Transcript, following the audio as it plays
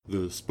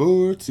The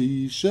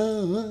Sportsy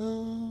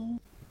Show.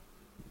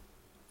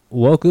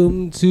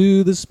 Welcome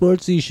to the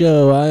Sportsy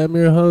Show. I am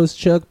your host,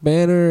 Tzhuk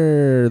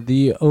Banner,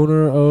 the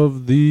owner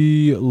of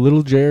the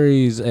Little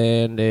Jerry's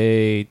and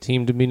a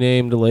team to be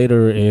named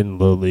later in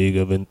the League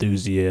of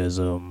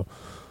Enthusiasm.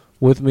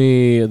 With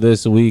me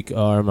this week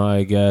are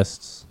my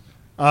guests.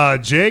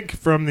 Jake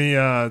from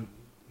the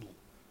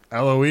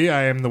LOE,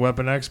 I am the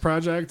Weapon X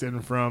Project,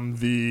 and from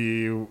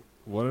the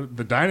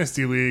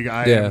DyNasty League,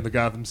 I am the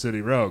Gotham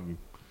City Rogue.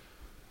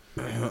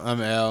 I'm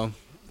Al.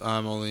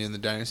 I'm only in the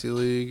DyNasty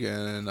League,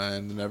 and I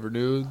am the Never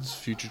Nudes,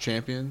 future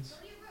champions.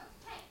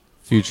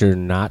 Future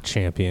not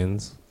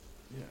champions.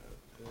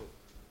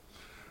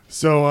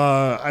 So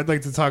I'd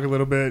like to talk a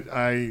little bit.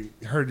 I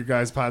heard your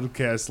guys'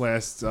 podcast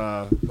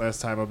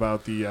last time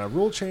about the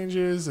rule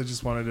changes. I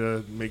just wanted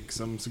to make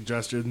some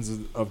suggestions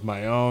of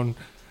my own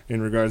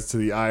in regards to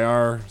the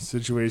IR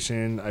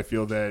situation. I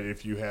feel that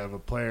if you have a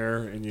player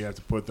and you have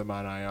to put them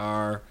on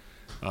IR,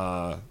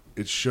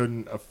 it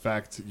shouldn't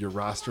affect your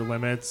roster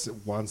limits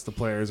once the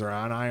players are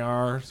on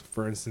IR.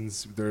 For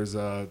instance, there's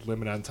a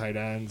limit on tight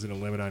ends and a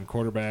limit on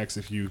quarterbacks.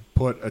 If you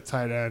put a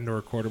tight end or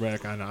a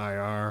quarterback on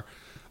IR,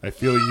 I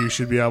feel you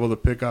should be able to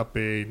pick up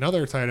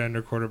another tight end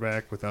or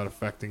quarterback without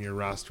affecting your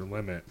roster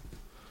limit.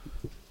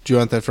 Do you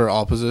want that for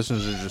all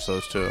positions or just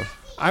those two?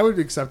 I would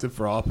accept it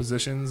for all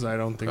positions. I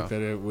don't think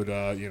that it would,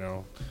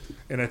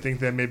 and I think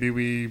that maybe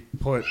we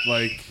put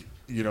the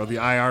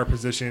IR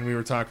position we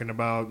were talking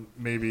about,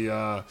 maybe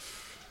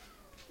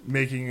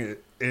making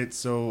it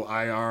so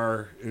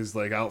IR is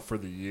out for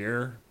the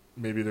year.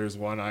 Maybe there's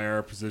one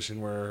IR position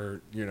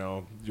where,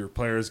 your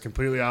player is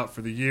completely out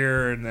for the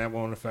year and that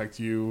won't affect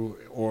you.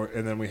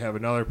 And then we have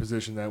another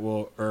position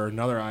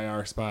another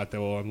IR spot that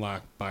will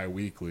unlock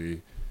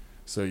bi-weekly.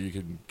 So you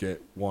can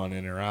get one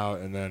in or out,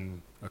 and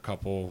then a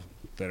couple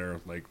that are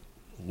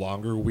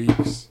longer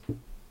weeks,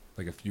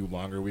 a few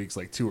longer weeks,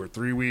 2 or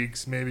 3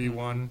 weeks, maybe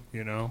one,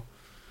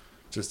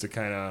 just to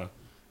kind of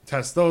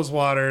test those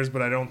waters.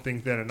 But I don't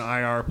think that an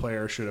IR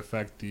player should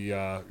affect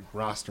the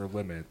roster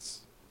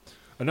limits.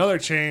 Another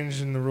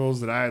change in the rules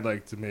that I'd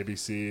like to maybe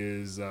see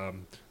is the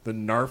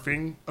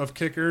narfing of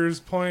kickers'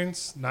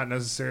 points, not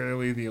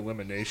necessarily the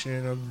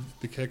elimination of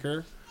the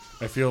kicker.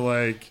 I feel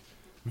like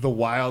the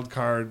wild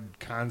card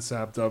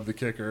concept of the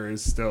kicker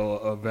is still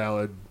a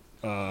valid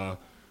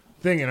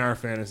thing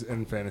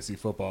in fantasy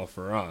football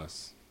for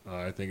us.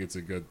 I think it's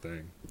a good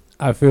thing.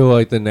 I feel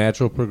like the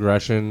natural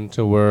progression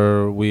to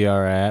where we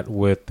are at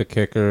with the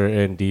kicker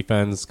and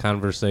defense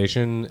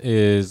conversation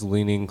is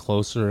leaning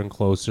closer and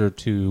closer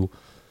to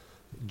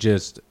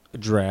just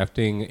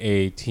drafting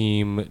a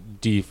team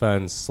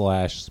defense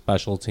 /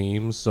 special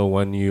teams. So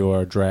when you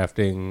are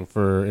drafting,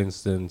 for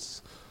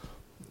instance,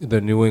 the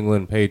New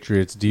England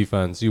Patriots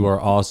defense, you are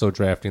also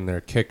drafting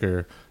their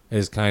kicker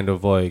as kind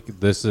of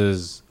this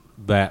is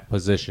that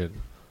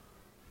position.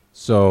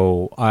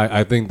 So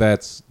I think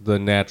that's the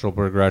natural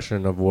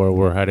progression of where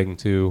we're heading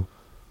to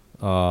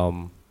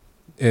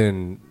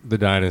in the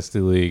Dynasty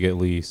League, at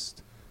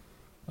least.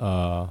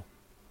 I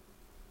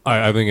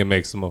think it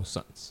makes the most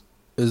sense.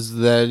 Is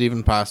that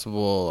even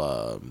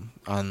possible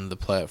on the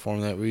platform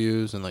that we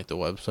use and the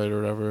website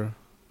or whatever?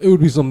 It would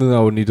be something that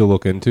I would need to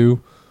look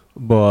into,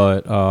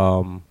 but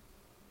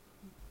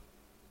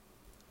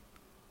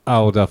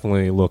I'll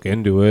definitely look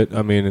into it.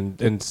 I mean,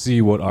 and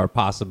see what our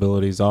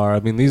possibilities are. I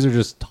mean, these are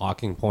just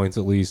talking points,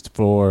 at least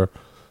for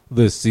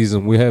this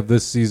season. We have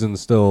this season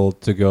still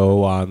to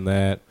go on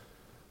that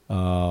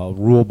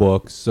rule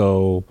book.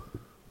 So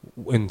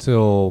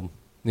until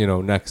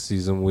next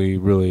season,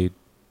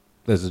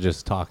 this is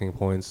just talking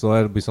points. So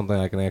that'll be something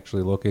I can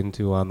actually look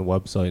into on the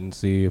website and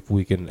see if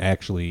we can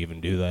actually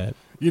even do that.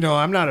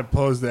 I'm not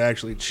opposed to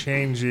actually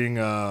changing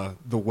the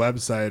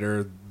website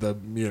or the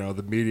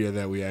media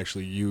that we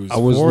actually use the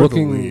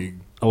league.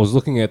 I was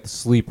looking at the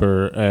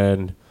sleeper,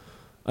 and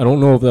I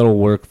don't know if that'll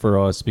work for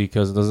us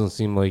because it doesn't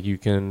seem like you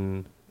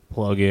can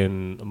plug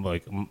in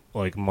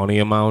like money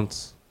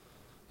amounts.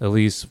 At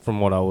least from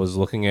what I was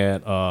looking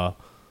at, I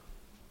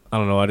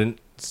don't know. I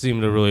didn't seem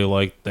to really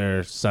like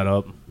their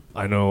setup.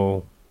 I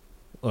know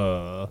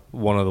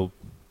one of the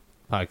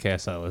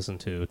podcasts I listened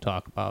to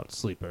talk about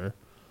sleeper,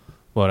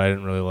 but I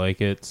didn't really like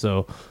it.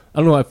 So I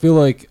don't know. I feel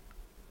like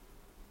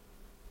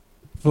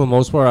for the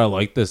most part, I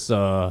like this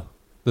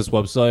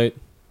website.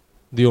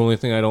 The only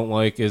thing I don't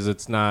like is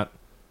it's not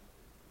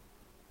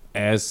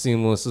as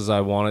seamless as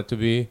I want it to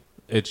be.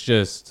 It's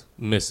just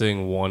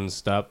missing one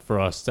step for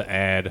us to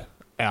add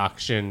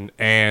action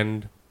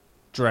and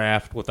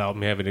draft without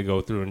me having to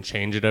go through and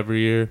change it every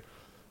year.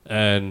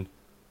 And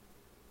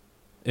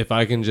if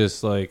I can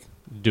just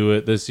do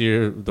it this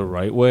year the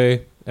right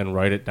way and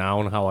write it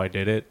down how I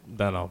did it,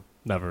 then I'll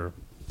never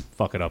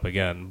fuck it up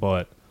again.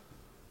 But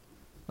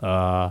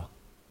I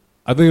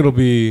think it'll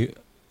be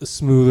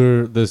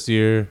smoother this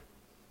year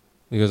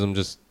because I'm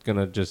just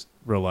gonna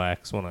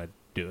relax when I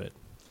do it.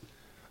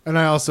 And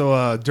I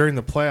also during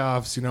the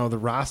playoffs, the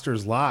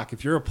rosters lock.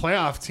 If you're a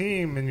playoff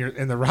team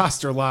and the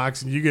roster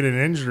locks and you get an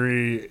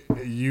injury,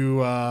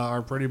 you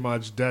are pretty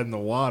much dead in the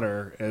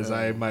water, as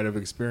I might have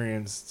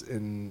experienced,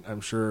 and I'm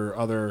sure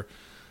other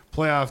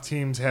playoff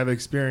teams have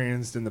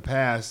experienced in the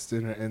past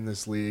in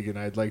this league. And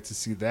I'd like to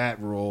see that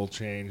rule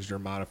changed or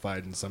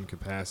modified in some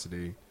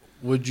capacity.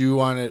 Would you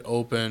want it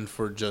open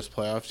for just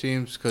playoff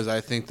teams? Because I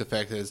think the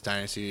fact that it's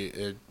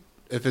Dynasty,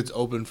 if it's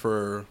open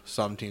for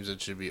some teams, it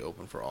should be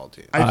open for all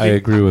teams. I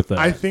agree with that.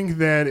 I think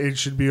that it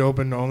should be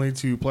open only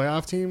to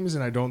playoff teams,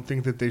 and I don't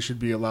think that they should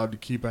be allowed to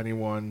keep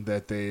anyone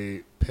that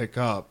they pick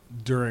up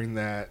during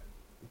that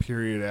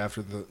period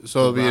after the. So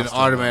it'll be an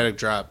automatic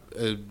drop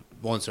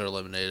once they're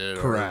eliminated.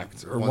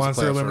 Correct. Or once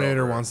they're eliminated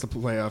or once the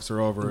playoffs are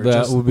over.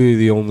 That would be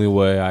the only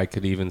way I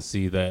could even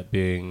see that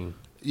being.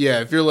 Yeah,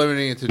 if you're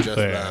limiting it to just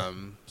fair.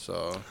 them.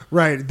 So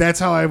right, that's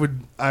how I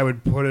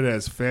would put it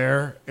as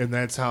fair, and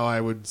that's how I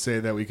would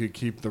say that we could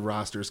keep the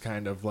rosters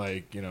kind of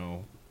like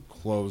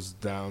closed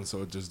down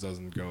so it just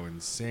doesn't go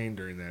insane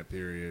during that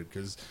period,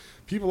 because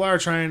people are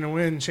trying to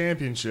win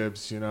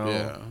championships.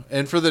 Yeah,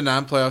 and for the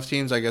non-playoff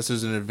teams, I guess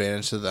there's an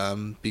advantage to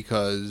them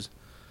because,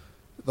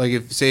 like,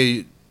 if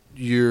say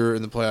you're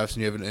in the playoffs and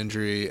you have an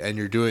injury and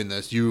you're doing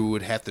this, you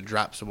would have to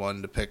drop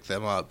someone to pick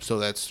them up. So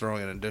that's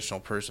throwing an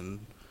additional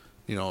person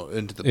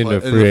into the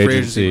free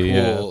agency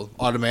pool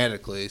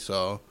automatically.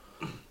 So,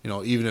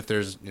 even if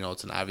there's,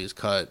 it's an obvious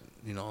cut,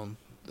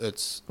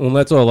 it's. Well,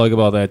 that's what I like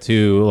about that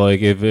too.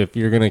 Like, if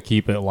you're gonna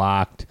keep it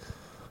locked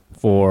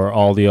for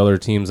all the other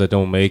teams that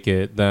don't make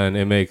it, then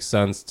it makes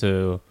sense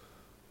to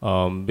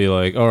be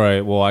like, all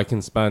right, well, I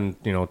can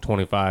spend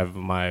 25 of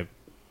my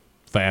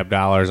fab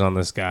dollars on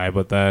this guy,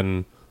 but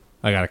then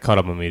I got to cut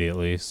him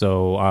immediately.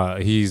 So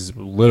he's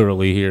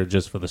literally here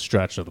just for the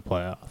stretch of the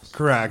playoffs.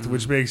 Correct,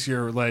 which makes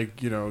your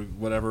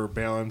whatever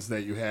balance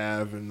that you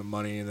have and the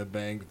money in the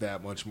bank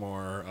that much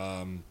more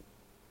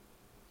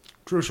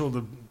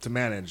crucial to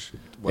manage.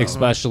 Well,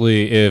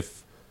 especially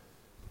if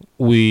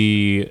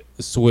we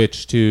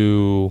switch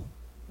to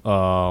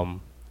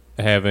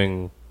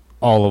having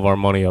all of our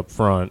money up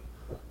front,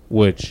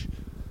 which,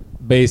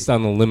 based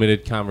on the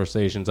limited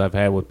conversations I've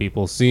had with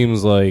people,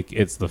 seems like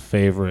it's the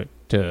favorite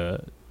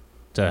to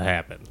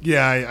happen.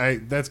 Yeah, I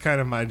that's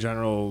kind of my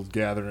general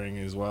gathering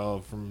as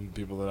well from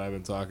people that I've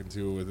been talking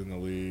to within the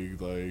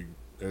league. Like,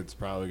 it's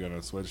probably going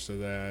to switch to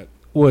that.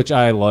 Which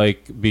I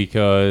like,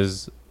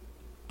 because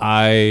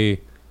I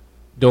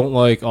don't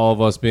like all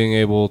of us being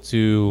able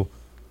to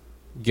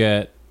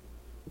get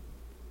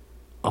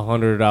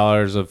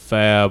 $100 of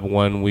fab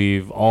when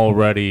we've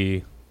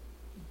already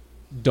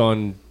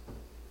done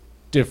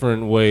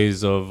different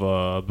ways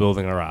of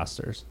building our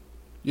rosters.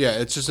 Yeah,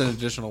 it's just an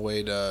additional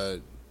way to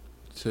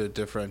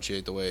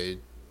differentiate the way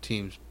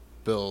teams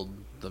build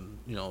them,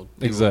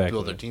 exactly.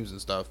 build their teams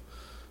and stuff.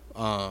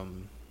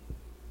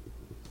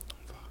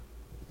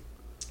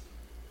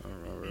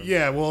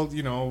 Yeah, well,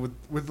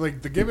 with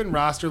like the given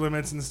roster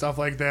limits and stuff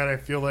like that, I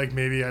feel like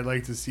maybe I'd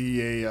like to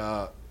see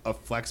a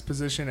flex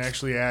position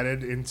actually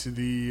added into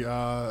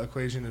the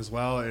equation as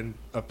well, and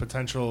a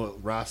potential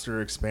roster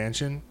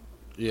expansion.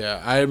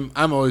 Yeah,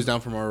 I'm always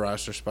down for more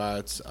roster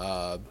spots.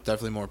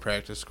 Definitely more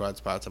practice squad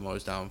spots. I'm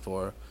always down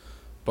for,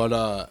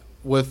 but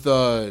with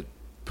the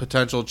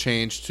potential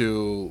change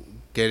to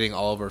getting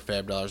all of our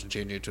fab dollars and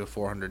changing it to a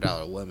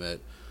 $400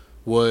 limit,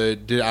 I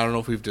don't know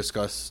if we've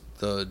discussed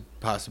the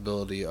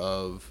possibility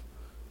of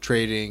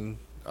trading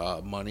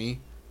money,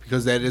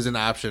 because that is an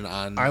option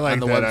on the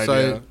website.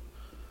 Idea.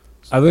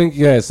 I think,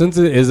 since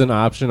it is an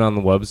option on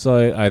the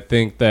website, I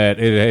think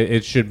that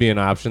it should be an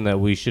option that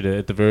we should,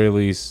 at the very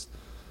least,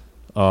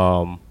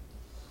 open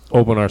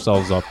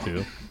ourselves up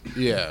to.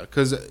 Yeah,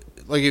 because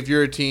like if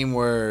you're a team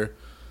where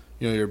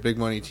you're a big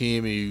money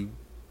team and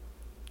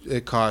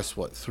it costs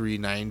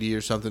 $390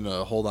 or something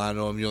to hold on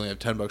to them, you only have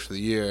 $10 for the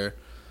year.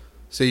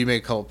 Say you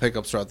make a couple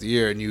pickups throughout the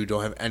year and you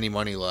don't have any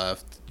money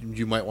left,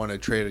 you might want to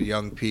trade a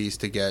young piece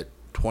to get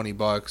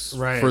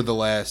 $20 for the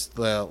last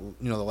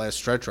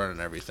stretch run and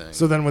everything.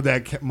 So then would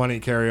that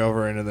money carry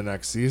over into the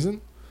next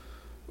season?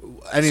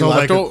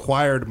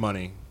 Acquired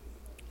money.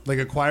 Like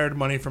acquired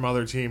money from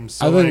other teams.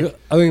 So I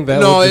think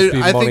that would just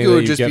be I think it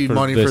would just be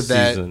money for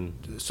that season.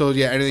 So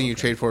yeah, anything you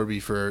trade for would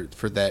be for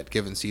that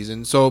given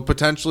season. So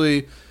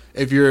potentially,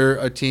 if you're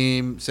a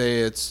team, say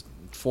it's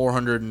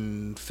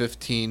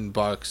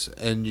 $415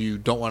 and you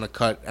don't want to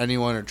cut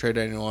anyone or trade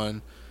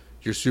anyone,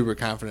 you're super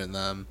confident in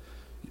them.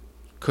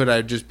 Could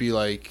I just be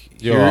like,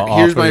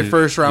 here's my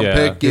first round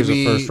pick, give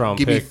me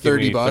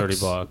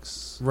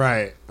 $30?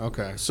 Right.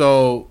 Okay.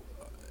 So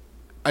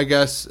I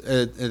guess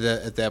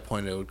at that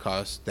point it would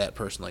cost that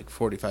person like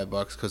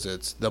 $45 because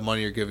it's the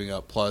money you're giving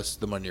up plus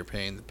the money you're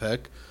paying the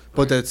pick.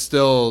 But that's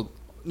still,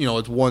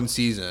 it's one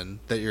season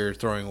that you're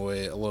throwing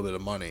away a little bit of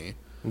money.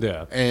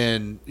 Yeah.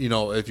 And,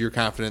 if you're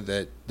confident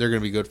that they're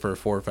going to be good for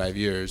 4 or 5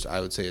 years,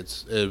 I would say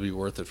it would be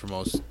worth it for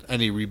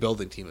any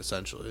rebuilding team,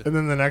 essentially. And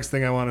then the next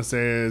thing I want to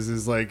say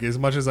is like, as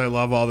much as I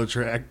love all the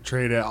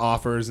trade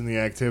offers and the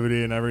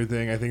activity and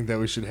everything, I think that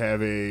we should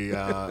have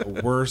a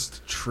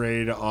worst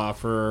trade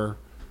offer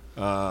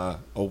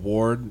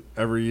award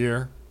every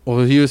year.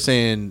 Well, he was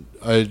saying,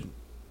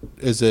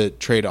 is it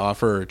trade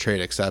offer or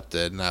trade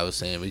accepted? And I was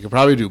saying we could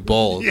probably do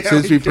both. Yeah,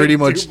 Since we pretty could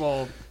much do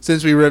both.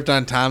 since we ripped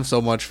on Tom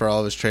so much for all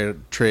of his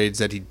trades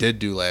that he did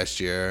do last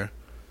year.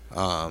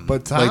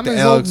 But Tom like the is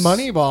Alex, old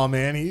Moneyball,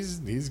 man. He's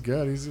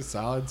good. He's a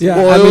solid team. Yeah,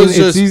 Well, I it mean, was it's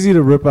just- easy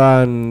to rip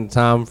on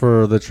Tom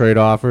for the trade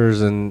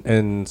offers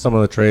and some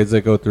of the trades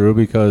that go through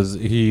because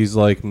he's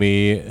like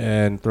me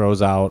and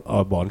throws out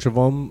a bunch of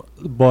them.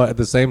 But at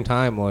the same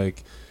time,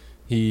 like,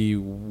 he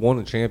won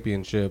a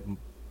championship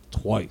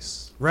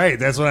twice. Right,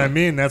 that's what I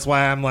mean. That's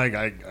why I'm like,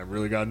 I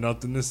really got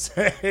nothing to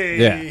say.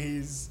 Yeah.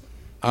 He's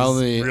I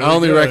only really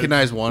only good.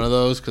 recognize one of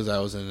those because I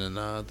was in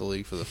the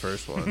league for the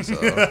first one.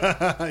 So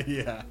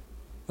Yeah.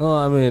 Well,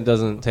 I mean, it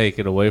doesn't take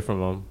it away from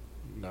him.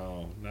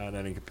 No, not in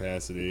any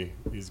capacity.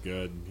 He's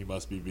good. He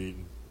must be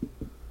beaten.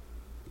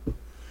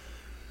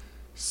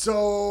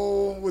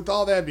 So, with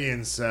all that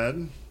being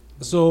said,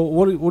 So,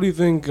 what do you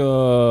think?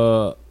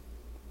 I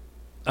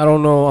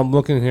don't know. I'm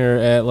looking here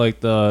at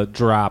like the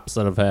drops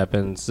that have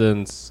happened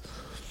since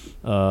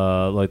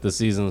like the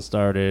season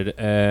started,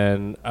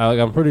 and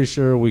I'm pretty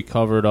sure we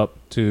covered up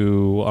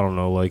to, I don't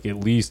know, like at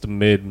least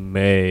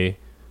mid-May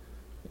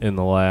in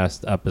the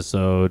last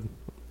episode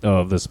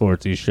of the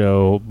Sportsy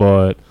Show,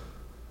 but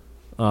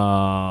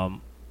so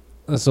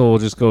we'll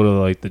just go to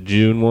like the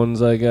June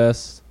ones, I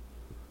guess.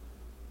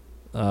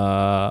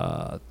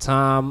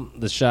 Tom,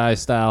 the Shy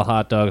Style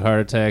Hot Dog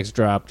Heart Attacks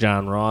dropped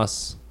John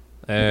Ross,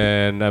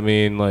 and I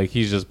mean, like,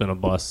 he's just been a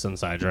bust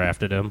since I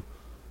drafted him.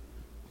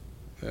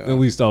 yeah. At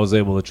least I was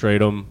able to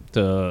trade him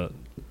to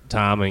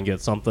Tom and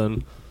get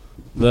something.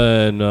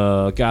 Then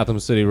Gotham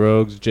City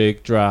Rogues,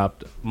 Jake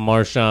dropped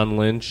Marshawn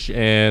Lynch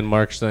and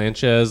Mark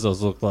Sanchez.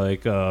 Those look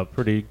like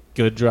pretty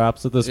good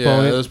drops at this Yeah,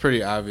 point. it was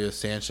pretty obvious.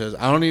 Sanchez.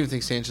 I don't even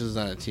think Sanchez is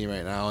on a team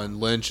right now, and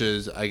Lynch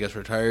is, I guess,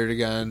 retired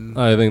again.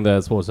 I think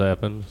that's what's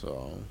happened.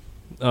 So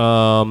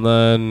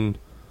Then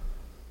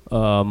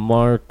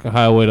Mark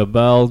Highway to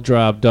Bell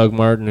dropped Doug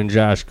Martin and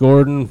Josh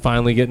Gordon.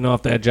 Finally getting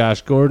off that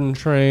Josh Gordon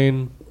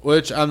train.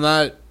 which I'm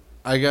not,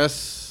 I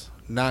guess,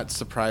 not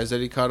surprised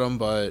that he cut him,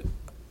 but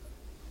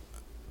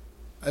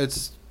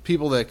it's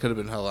people that could have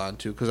been held on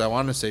to because I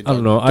want to say I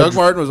don't know. Doug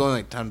Martin was only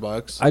like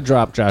 $10. I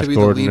dropped Josh To be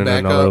the Gordon lead in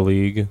backup. another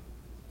league.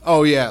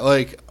 Oh yeah,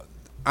 like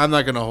I'm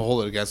not gonna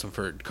hold it against him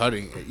for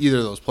cutting either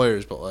of those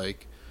players, but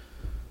like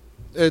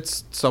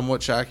it's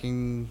somewhat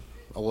shocking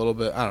a little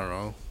bit. I don't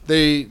know.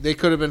 They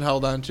could have been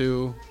held on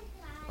to.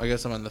 I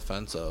guess I'm on the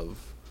fence of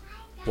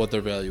what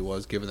their value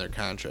was given their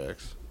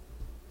contracts.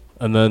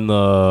 And then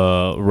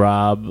the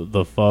Rob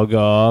the Fug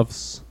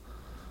Offs.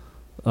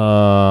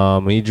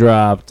 He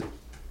dropped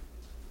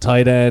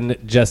tight end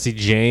Jesse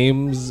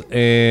James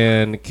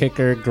and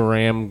kicker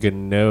Graham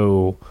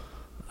Gano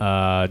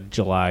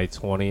July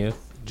 20th,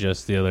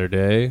 just the other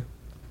day.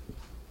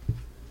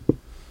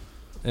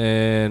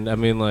 And I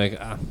mean, like,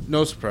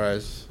 No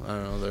surprise. I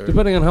don't know.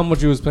 depending on how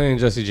much he was paying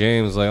Jesse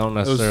James, like, I don't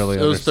necessarily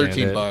it was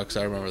understand $13.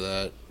 I remember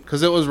that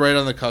because it was right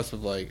on the cusp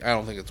of like I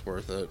don't think it's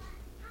worth it.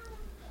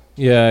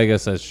 Yeah, I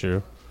guess that's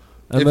true.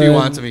 And If he then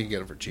wants him, he can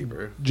get him for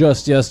cheaper.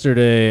 just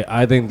yesterday,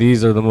 I think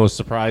these are the most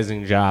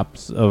surprising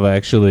drops of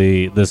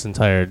actually this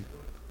entire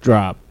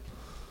drop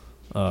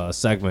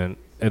segment,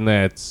 and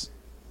that's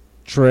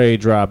Trey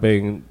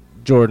dropping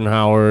Jordan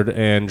Howard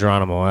and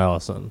Geronimo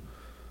Allison.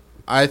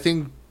 I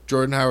think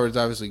Jordan Howard's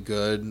obviously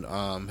good.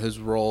 His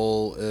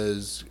role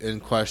is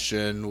in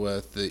question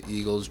with the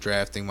Eagles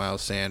drafting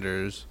Miles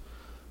Sanders.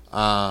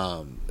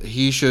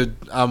 He should,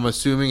 I'm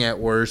assuming at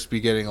worst, be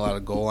getting a lot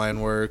of goal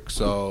line work.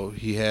 So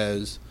he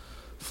has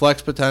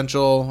flex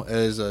potential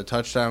as a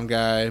touchdown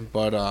guy,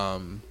 but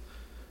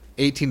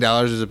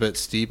 $18 is a bit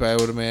steep, I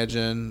would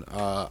imagine.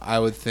 I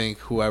would think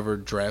whoever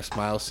drafts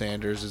Miles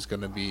Sanders is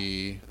going to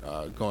be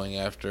going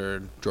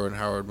after Jordan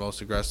Howard most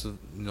aggressive,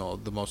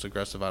 the most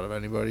aggressive out of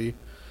anybody.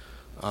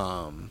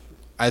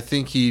 I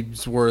think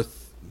he's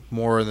worth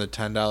more in the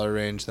 $10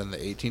 range than the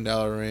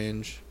 $18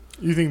 range.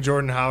 you think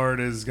Jordan Howard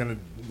is gonna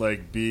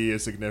like be a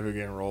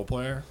significant role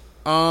player?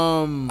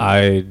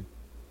 I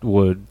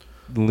would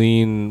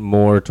lean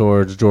more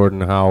towards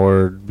Jordan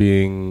Howard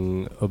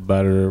being a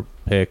better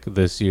pick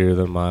this year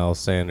than Miles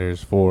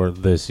Sanders for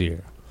this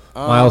year.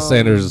 Miles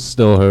Sanders is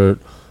still hurt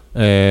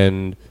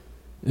and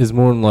is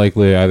more than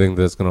likely, I think,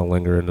 that's going to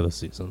linger into the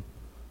season.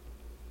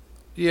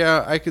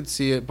 Yeah, I could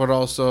see it, but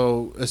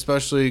also,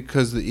 especially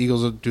because the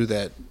Eagles will do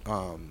that,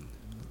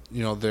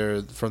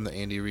 they're from the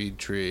Andy Reid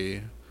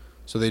tree.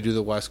 So they do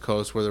the West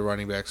Coast where the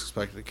running back's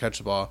expected to catch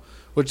the ball,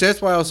 which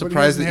that's why I was But he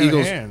surprised doesn't the have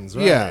Eagles. hands,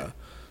 right? Yeah.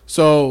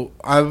 So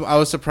I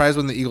was surprised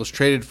when the Eagles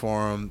traded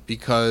for him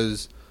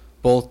because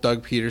both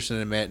Doug Peterson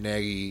and Matt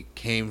Nagy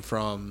came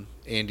from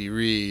Andy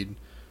Reid,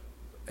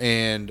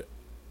 and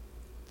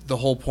the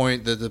whole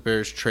point that the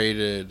Bears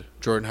traded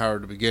Jordan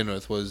Howard to begin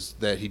with was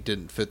that he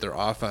didn't fit their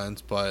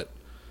offense, but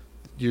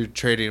you're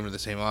trading him in the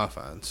same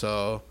offense.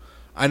 So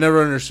I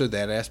never understood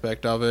that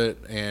aspect of it,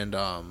 and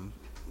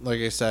like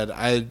I said,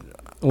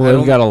 Well,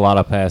 they've got a lot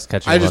of pass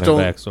catching running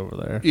backs over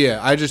there. Yeah,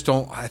 I just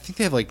don't. I think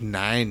they have like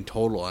 9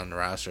 total on the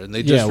roster, and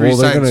they Yeah, just well,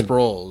 re-signed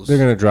Sproles. They're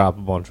going to drop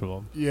a bunch of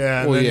them.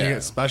 Yeah, and Well, then yeah. you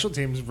get special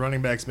teams.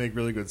 Running backs make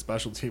really good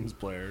special teams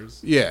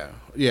players. Yeah.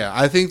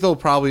 I think they'll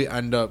probably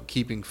end up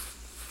keeping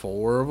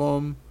 4 of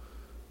them.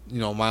 You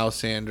know, Miles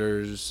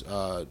Sanders,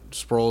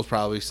 Sproles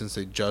probably since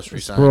they just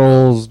re-signed him.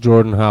 Sproles,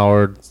 Jordan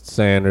Howard,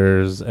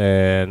 Sanders,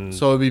 and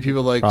So it'd be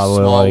people like probably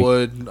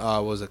Smallwood,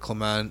 was it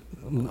Clement?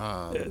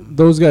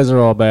 those guys are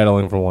all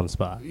battling for one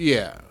spot.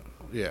 Yeah.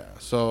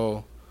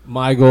 So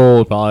My goal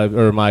would probably,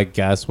 or my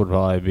guess would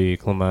probably be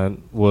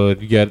Clement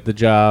would get the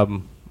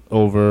job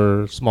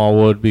over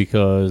Smallwood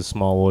because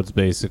Smallwood's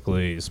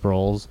basically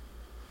Sproles.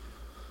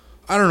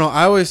 I don't know.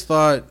 I always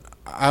thought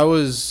I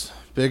was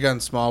big on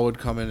Smallwood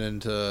coming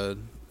into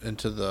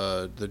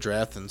the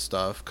draft and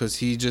stuff because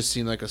he just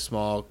seemed like a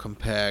small,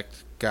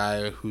 compact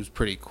guy who's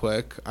pretty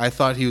quick. I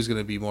thought he was going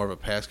to be more of a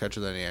pass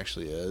catcher than he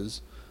actually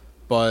is,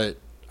 but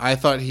I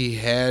thought he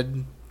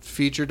had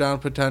feature down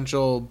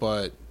potential,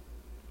 but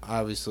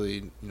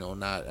obviously,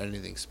 not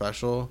anything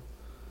special.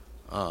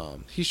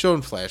 He's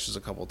shown flashes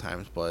a couple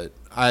times, but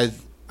I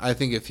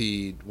think if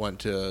he went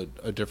to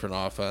a different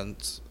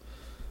offense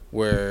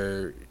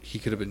where he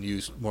could have been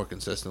used more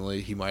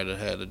consistently, he might have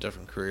had a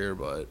different career,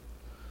 but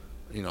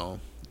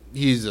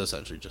he's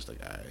essentially just a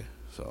guy.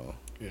 So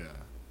yeah.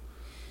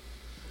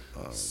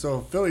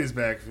 So Philly's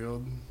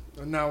backfield.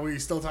 Now we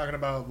still talking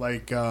about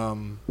like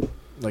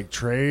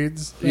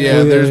trades.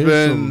 Yeah, there's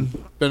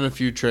been a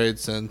few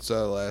trades since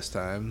last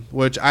time,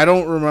 which I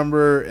don't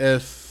remember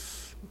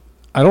if.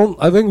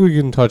 I think we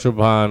can touch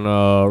upon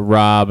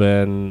Rob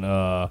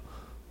and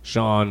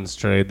Sean's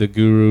trade. The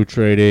Guru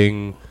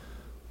trading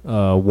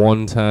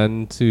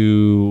 110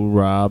 to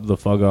Rob the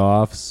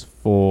Fug-Offs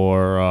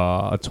for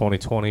a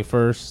 2020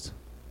 first.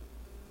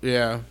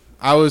 Yeah,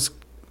 I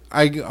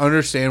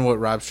understand what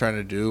Rob's trying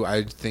to do.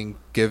 I think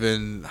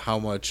given how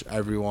much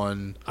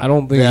everyone I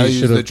don't think he values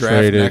should the have draft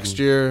traded next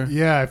year.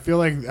 Yeah, I feel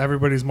like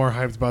everybody's more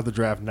hyped about the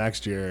draft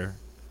next year.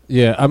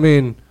 Yeah, I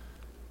mean,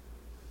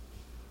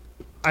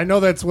 I know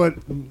that's what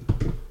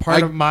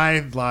part of my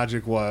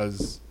logic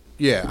was.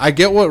 Yeah, I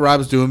get what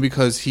Rob's doing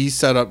because he's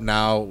set up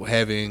now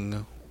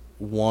having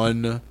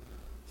 1,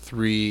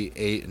 3,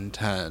 8, and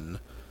 10,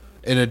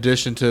 in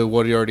addition to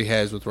what he already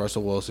has with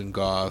Russell Wilson,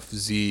 Goff,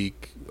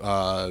 Zeke,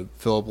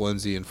 Phillip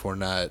Lindsay, and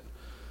Fournette.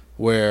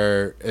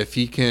 Where if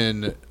he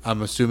can,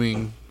 I'm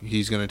assuming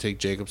he's going to take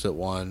Jacobs at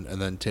 1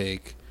 and then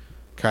take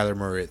Kyler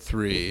Murray at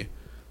 3.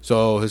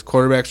 So his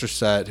quarterbacks are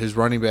set. His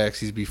running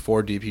backs, he's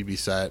before DPB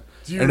set.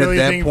 Do you and really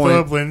at that think point,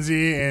 Phillip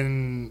Lindsay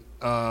and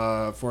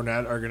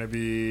Fournette are going to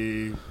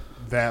be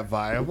that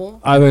viable?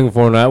 I think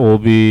Fournette will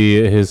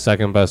be his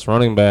second best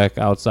running back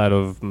outside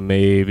of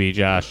maybe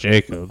Josh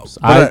Jacobs.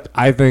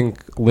 I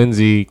think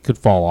Lindsay could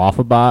fall off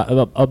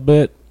a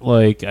bit.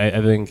 Like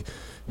I think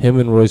him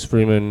and Royce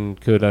Freeman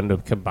could end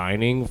up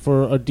combining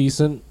for a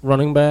decent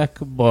running back,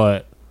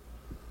 but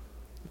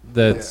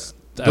that's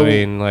I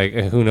mean, like,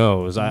 who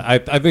knows? I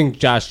think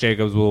Josh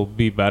Jacobs will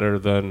be better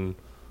than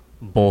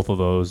both of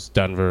those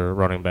Denver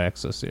running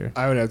backs this year.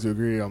 I would have to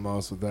agree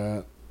almost with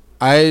that.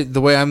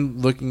 The way I'm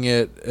looking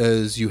at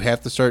is you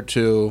have to start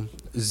to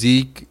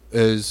Zeke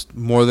is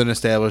more than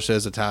established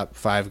as a top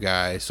 5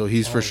 guy, so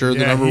he's for sure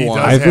the number 1.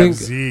 I think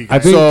Zeke.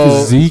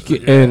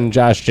 Zeke and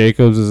Josh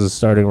Jacobs is his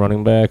starting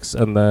running backs,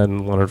 and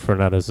then Leonard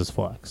Fournette is his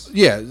flex.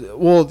 Yeah,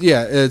 well,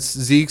 yeah, it's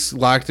Zeke's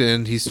locked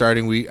in. He's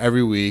starting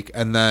every week,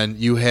 and then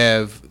you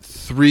have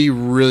 3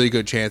 really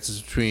good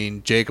chances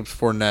between Jacobs,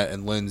 Fournette,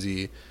 and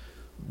Lindsay.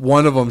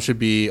 One of them should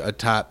be a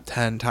top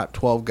 10, top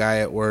 12 guy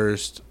at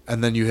worst,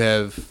 and then you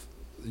have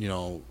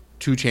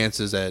 2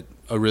 chances at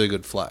a really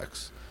good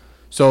flex.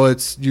 So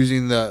it's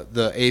using the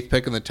 8th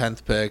pick and the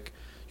 10th pick.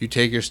 You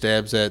take your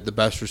stabs at the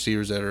best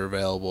receivers that are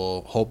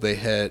available. Hope they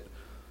hit.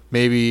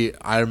 Maybe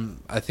I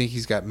think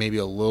he's got maybe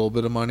a little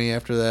bit of money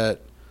after that.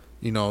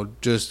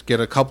 Just get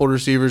a couple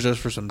receivers just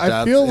for some depth.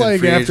 I feel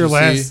like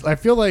I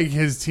feel like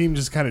his team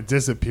just kind of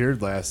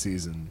disappeared last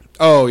season.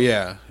 Oh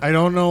yeah, I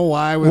don't know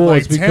why with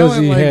it's because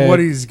talent what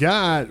he's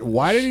got.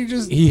 Why did he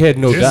just? He had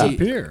no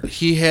disappear.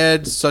 He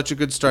had such a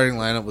good starting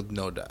lineup with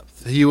no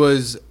depth. He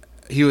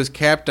was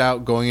capped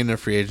out going into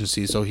free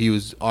agency, so he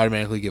was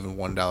automatically given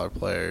 $1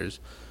 players,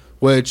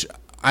 which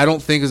I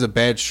don't think is a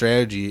bad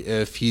strategy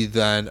if he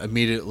then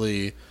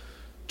immediately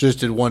just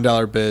did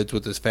 $1 bids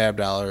with his fab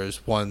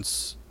dollars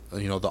once the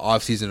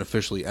offseason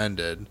officially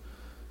ended,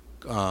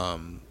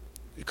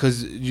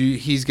 because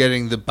he's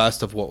getting the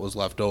best of what was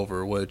left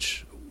over,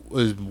 which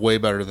was way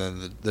better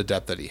than the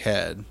depth that he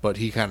had, but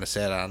he kind of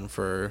sat on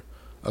for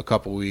a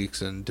couple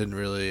weeks and didn't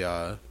really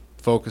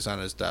focus on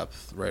his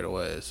depth right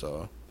away,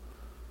 so...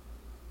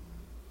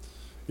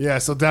 Yeah,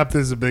 so depth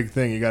is a big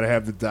thing. You got to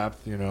have the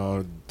depth,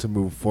 to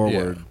move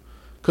forward.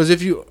 Because I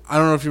don't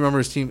know if you remember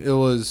his team. It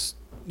was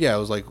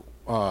like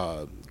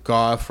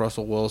Goff,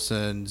 Russell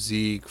Wilson,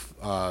 Zeke,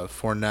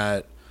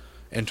 Fournette,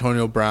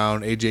 Antonio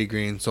Brown, AJ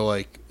Green. So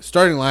like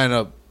starting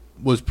lineup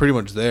was pretty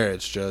much there.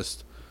 It's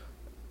just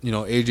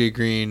AJ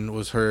Green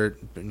was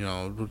hurt.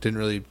 Didn't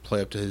really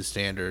play up to his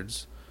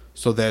standards.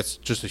 So that's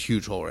just a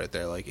huge hole right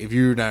there. Like, if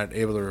you're not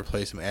able to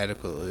replace him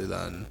adequately,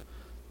 then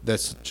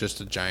that's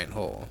just a giant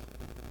hole.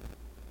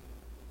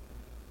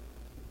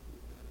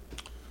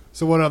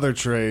 So what other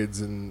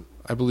trades? And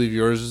I believe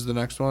yours is the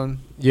next one.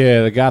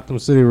 Yeah, the Gotham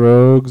City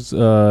Rogues,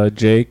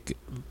 Jake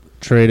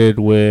traded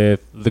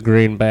with the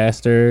Green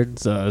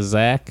Bastards,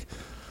 Zach.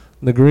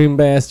 The Green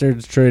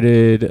Bastards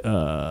traded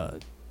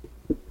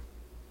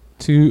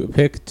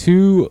pick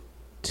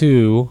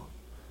 2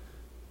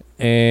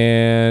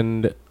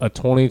 and a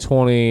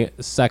 2020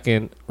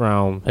 second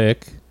round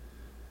pick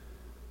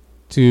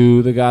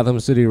to the Gotham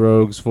City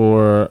Rogues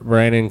for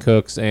Brandon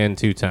Cooks and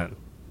 210.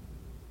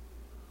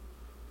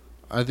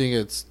 I think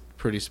it's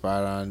pretty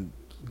spot on,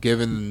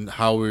 given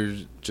how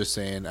we're just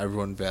saying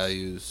everyone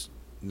values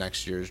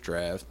next year's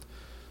draft.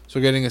 So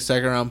getting a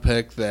second round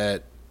pick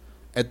that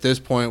at this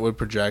point would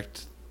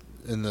project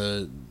in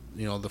the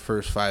the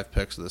first 5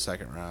 picks of the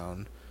second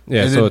round.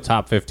 Yeah, and so then, a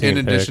top 15 in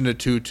pick. addition to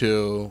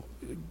 2-2,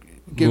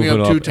 giving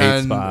Moving up up 8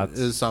 210 spots.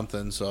 is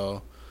something.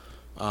 So,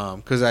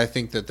 because I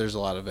think that there's a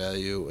lot of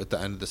value at the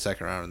end of the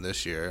second round in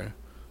this year.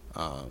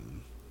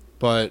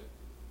 But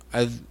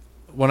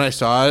when I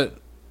saw it,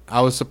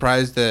 I was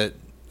surprised that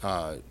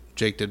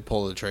Jake did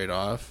pull the trade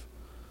off,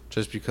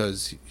 just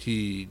because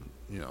he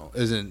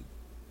isn't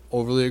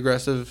overly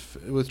aggressive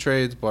with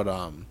trades. But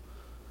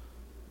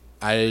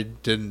I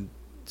didn't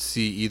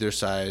see either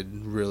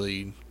side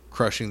really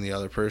crushing the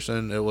other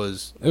person. It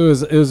was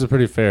a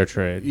pretty fair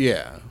trade.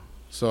 yeah.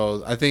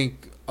 So I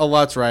think a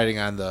lot's riding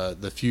on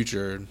the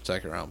future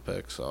second round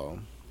pick. So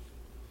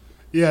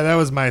yeah, that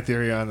was my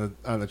theory on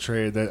the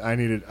trade, that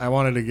I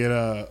wanted to get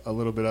a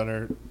little bit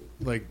under,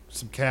 like,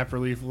 some cap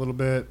relief a little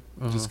bit,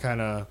 just kind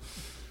of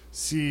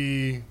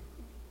see,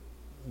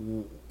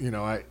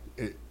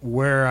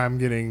 where I'm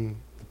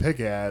getting the pick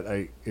at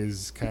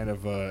is kind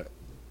of I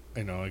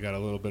got a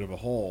little bit of a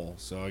hole,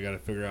 so I got to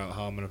figure out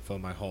how I'm going to fill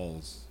my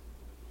holes.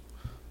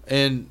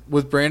 And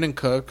with Brandon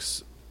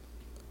Cooks,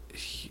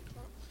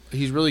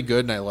 he's really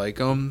good and I like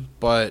him,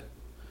 but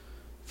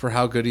for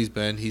how good he's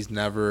been, he's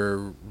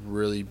never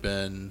really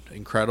been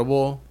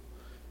incredible.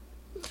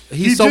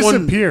 He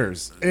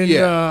disappears. And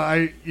yeah.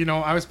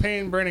 I was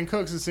paying Brandon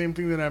Cooks the same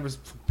thing that I was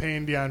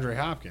paying DeAndre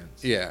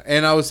Hopkins. Yeah,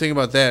 and I was thinking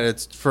about that.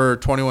 It's for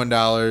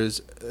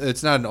 $21.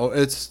 It's not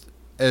it's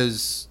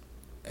as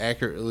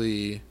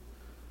accurately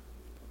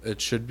it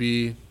should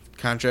be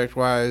contract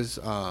wise,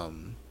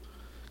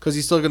 because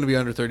he's still going to be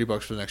under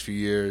 $30 for the next few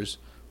years,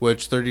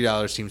 which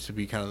 $30 seems to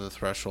be kind of the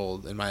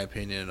threshold, in my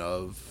opinion,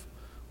 of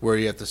where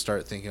you have to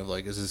start thinking of,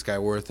 like, is this guy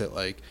worth it?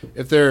 Like,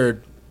 if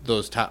they're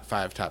those top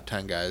 5, top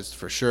 10 guys,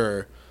 for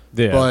sure.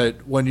 Yeah.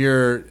 But when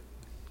you're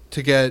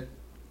to get,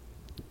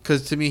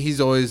 because to me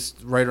he's always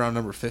right around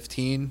number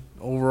 15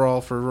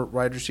 overall for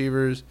wide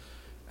receivers,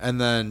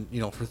 and then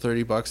for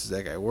 $30, is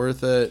that guy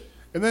worth it?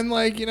 And then,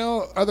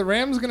 are the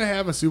Rams going to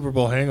have a Super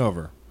Bowl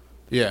hangover?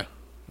 Yeah,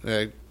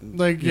 very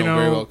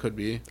well could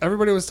be.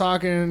 Everybody was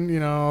talking,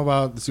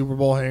 about the Super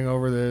Bowl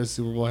hangover this,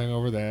 Super Bowl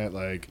hangover that.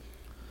 Like,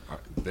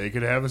 they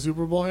could have a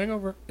Super Bowl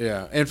hangover.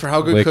 Yeah, and for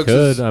how good They Cooks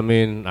could. is, I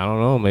mean, I don't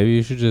know. Maybe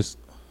you should just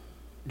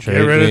Get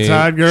rid of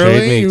Todd Gurley.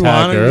 Trade me You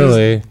Todd wanna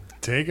Gurley.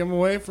 just take him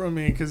away from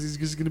me because he's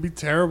just going to be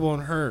terrible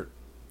and hurt.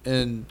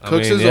 and I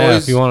Cooks mean, is yeah,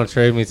 always. if you want to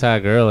trade me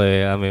Todd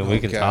Gurley, I mean, we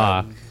can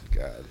talk.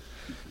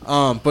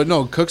 God. But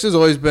no, Cooks has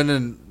always been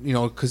in,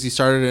 because he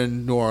started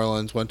in New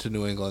Orleans, went to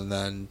New England,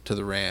 then to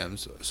the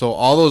Rams. So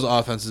all those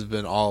offenses have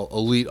been all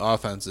elite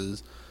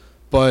offenses,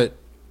 but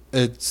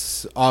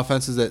it's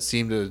offenses that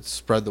seem to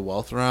spread the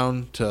wealth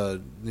around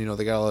to, they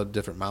got a lot of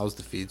different mouths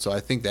to feed. So I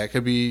think that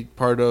could be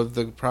part of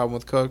the problem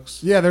with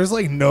Cooks. Yeah, there's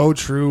no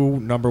true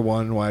number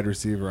 1 wide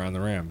receiver on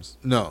the Rams.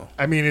 No.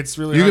 I mean, it's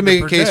really You hard can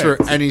to make a case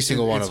predict. for any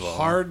single one of them. It's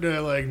hard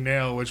to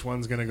nail which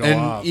one's going to go And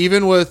off.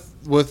 even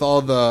with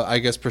all the, I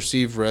guess,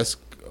 perceived risk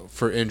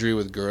for injury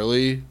with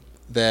Gurley,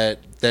 that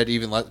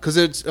even because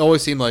it's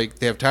always seemed like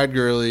they have Todd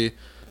Gurley,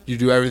 you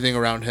do everything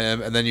around him,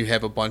 and then you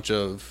have a bunch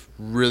of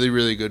really,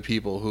 really good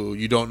people who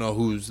you don't know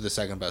who's the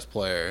second best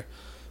player.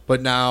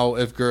 But now,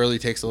 if Gurley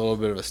takes a little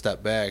bit of a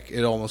step back,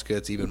 it almost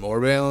gets even more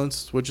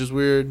balanced, which is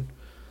weird.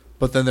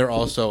 But then they're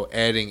also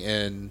adding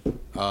in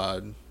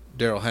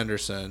Darrell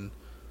Henderson,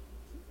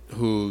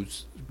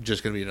 who's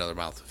just going to be another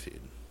mouth to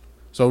feed.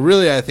 So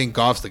really, I think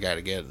Goff's the guy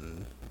to get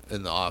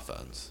in the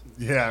offense.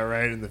 Yeah,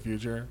 right, in the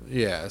future.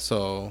 Yeah,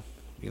 so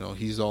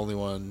he's the only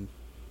one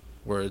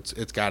where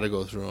it's got to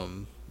go through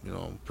him,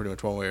 pretty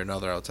much one way or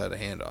another outside of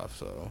handoff.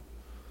 So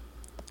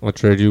I'll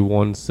trade you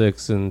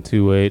 1.6 and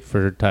 2.8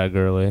 for Todd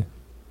Gurley.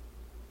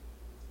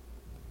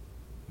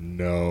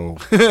 No.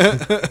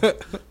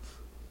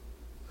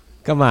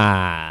 Come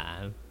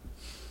on.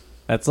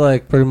 That's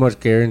like pretty much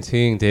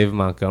guaranteeing David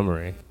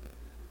Montgomery.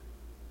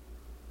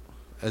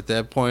 at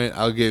that point,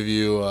 I'll give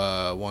you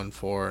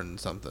 1-4 and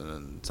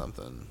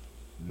something.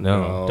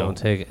 No, don't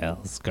take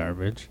L's,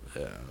 garbage.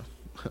 Yeah.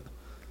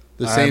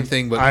 The same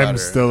thing, but I'm better.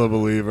 still a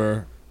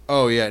believer.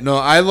 Oh yeah, no,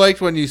 I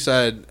liked when you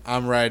said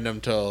I'm riding him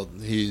till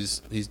he's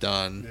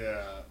done.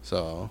 Yeah.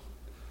 So,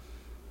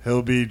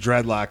 He'll be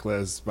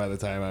dreadlockless by the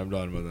time I'm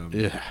done with him.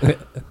 Yeah.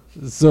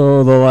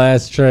 So the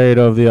last trade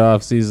of the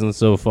offseason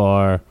so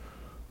far,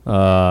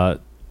 done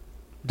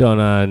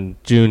on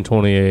June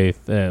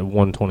 28th at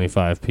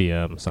 1:25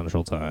 p.m.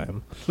 Central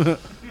Time.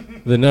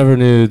 The Never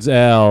Nudes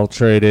Al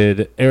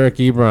traded Eric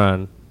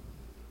Ebron,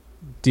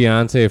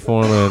 Deontay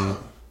Foreman,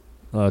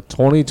 a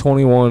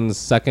 2021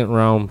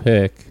 second-round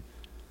pick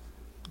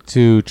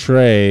to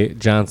Trey.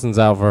 Johnson's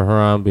out for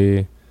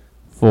Harambe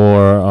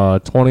for a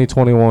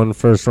 2021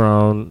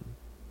 first-round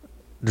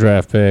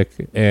draft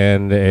pick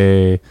and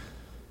a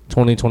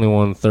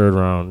 2021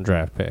 third-round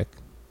draft pick.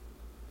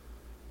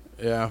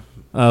 Yeah.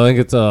 I think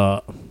it's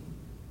a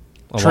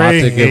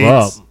Trey lot to give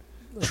up.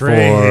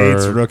 Trey for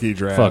hates rookie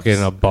drafts.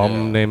 Fucking a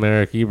bum named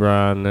Eric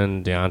Ebron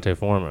and Deontay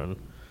Foreman.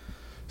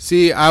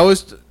 See, I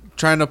was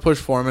trying to push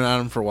Foreman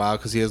on him for a while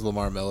because he has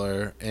Lamar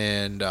Miller,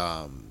 and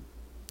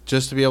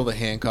just to be able to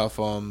handcuff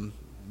him,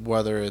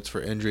 whether it's for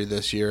injury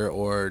this year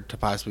or to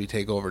possibly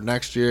take over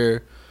next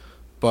year.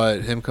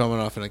 But him coming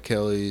off an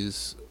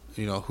Achilles,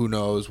 who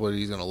knows what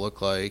he's going to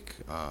look like.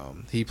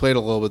 He played a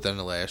little bit then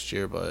last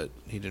year, but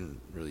he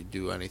didn't really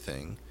do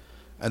anything.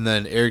 And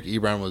then Eric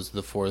Ebron was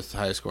the fourth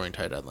highest scoring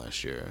tight end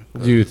last year.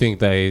 Do you think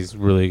that he's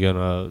really going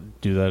to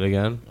do that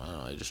again? I don't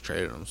know. I just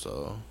traded him,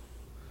 so.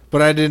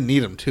 But I didn't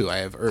need him, too. I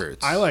have Ertz.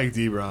 I like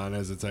Ebron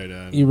as a tight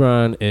end.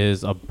 Ebron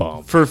is a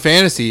bum. For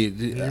fantasy,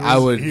 He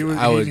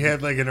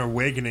had like an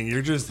awakening.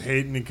 You're just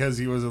hating because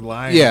he was a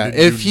Lion. Yeah, and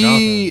if didn't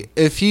do nothing.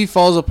 if he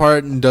falls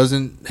apart and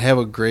doesn't have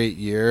a great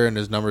year and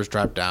his numbers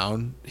drop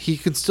down, he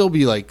could still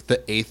be like the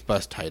 8th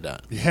best tight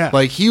end. Yeah.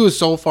 Like he was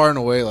so far and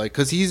away, like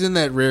because he's in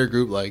that rare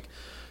group. Like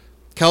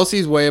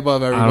Kelsey's way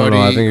above everybody. I don't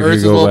know. I think Ertz if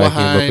is you a go little back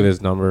and look behind. at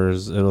his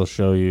numbers, it'll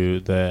show you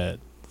that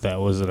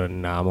was an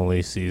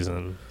anomaly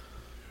season.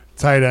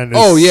 Tight end is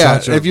Oh yeah,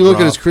 such a if you look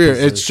at his rough career,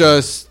 position. it's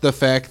just the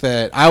fact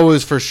that I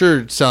was for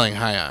sure selling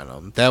high on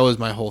him. That was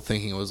my whole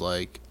thinking. Was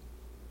like,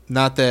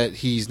 not that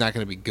he's not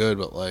going to be good,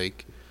 but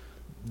like,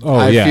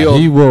 Oh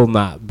he will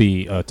not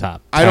be a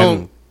top 10 I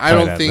don't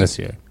tight end think this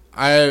year.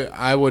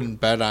 I wouldn't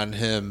bet on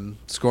him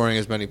scoring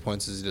as many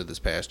points as he did this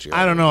past year.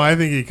 I don't know. I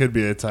think he could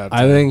be a top 10.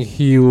 I think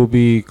he will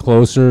be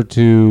closer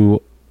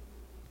to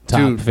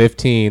top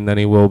 15 than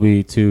he will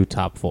be to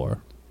top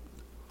 4.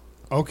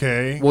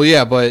 Okay. Well,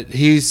 yeah, but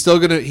he's still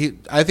gonna.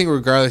 I think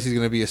regardless, he's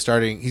gonna be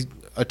he's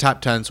a top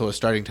 10, so a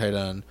starting tight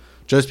end.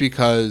 Just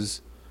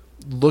because,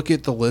 look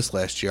at the list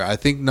last year. I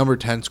think number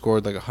 10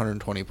 scored like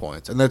 120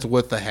 points, and that's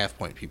with the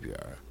half-point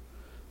PPR.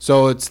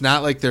 So it's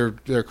not like they're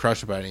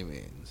crushed by any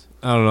means.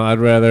 I don't know. I'd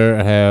rather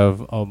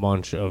have a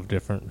bunch of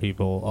different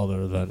people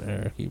other than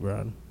Eric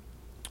Ebron.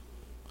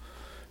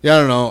 Yeah, I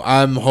don't know.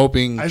 I'm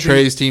hoping I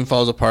Trey's team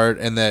falls apart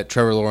and that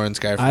Trevor Lawrence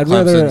guy from I'd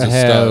Clemson's rather a stud.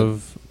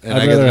 have. And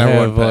I'd I get the rather number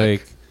have one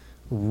pick. like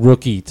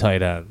rookie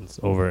tight ends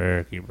over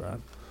Eric Ebron.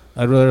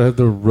 I'd rather have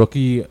the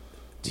rookie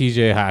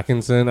T.J.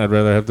 Hawkinson. I'd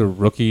rather have the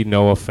rookie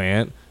Noah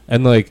Fant,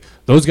 and like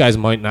those guys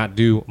might not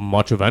do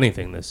much of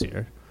anything this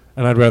year.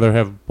 And I'd rather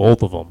have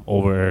both of them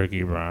over Eric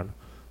Ebron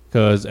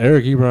because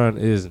Eric Ebron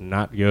is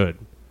not good.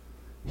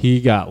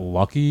 He got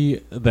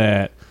lucky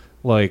that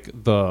like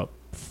the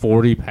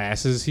 40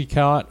 passes he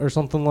caught or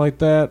something like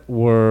that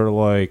were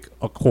like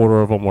a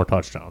quarter of them were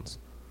touchdowns.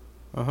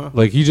 Uh-huh.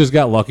 Like he just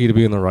got lucky to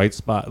be in the right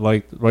spot,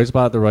 like right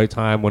spot at the right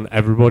time when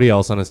everybody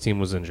else on his team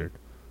was injured.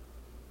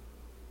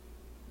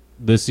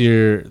 This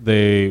year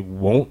they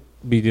won't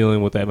be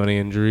dealing with that many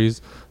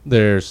injuries.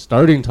 Their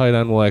starting tight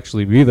end will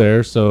actually be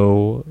there,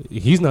 so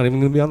he's not even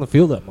going to be on the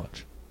field that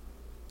much.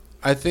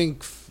 I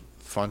think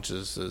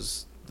Funches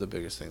is the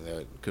biggest thing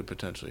that could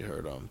potentially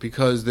hurt him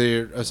because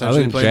they're I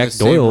essentially think playing Jack the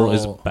same Doyle role.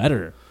 is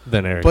better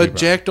than Eric But Ebron.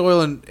 Jack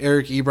Doyle and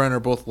Eric Ebron are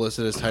both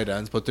listed as tight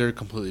ends, but they're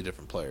completely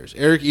different players.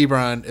 Eric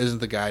Ebron isn't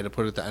the guy to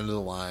put at the end of the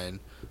line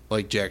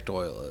like Jack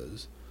Doyle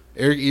is.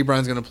 Eric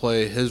Ebron's going to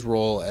play his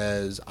role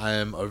as I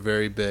am a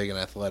very big and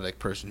athletic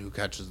person who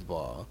catches the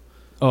ball.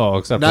 Oh,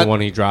 except Not- for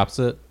when he drops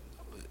it.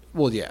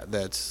 Well, yeah,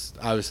 that's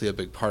obviously a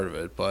big part of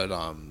it,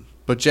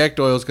 but Jack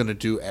Doyle's going to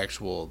do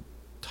actual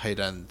tight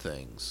end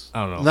things.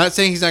 I don't know. I'm not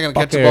saying he's not going to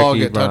Fuck catch the ball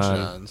and Eric get Ebron.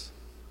 touchdowns.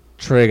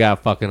 Trey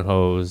got fucking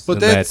hosed But in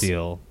that that's-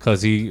 deal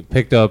because he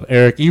picked up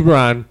Eric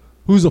Ebron,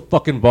 who's a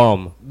fucking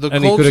bum, The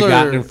and he Colts could have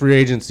gotten are- in free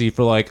agency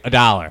for like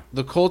 $1.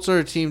 The Colts are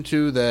a team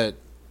too that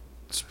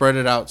spread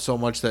it out so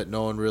much that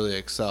no one really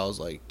excels.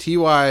 Like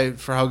Ty,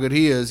 for how good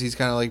he is, he's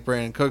kind of like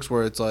Brandon Cooks,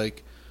 where it's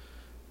like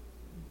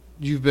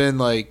you've been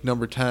like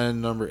number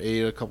 10, number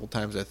 8 a couple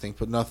times, I think,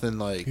 but nothing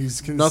like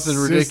He's nothing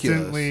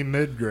consistently ridiculous.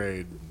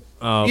 mid-grade.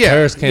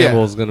 Paris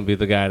Campbell is going to be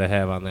the guy to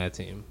have on that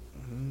team.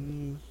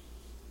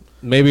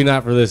 Maybe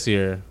not for this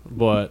year,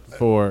 but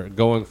for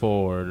going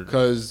forward.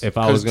 Because if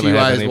I was going to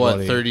Ty have is what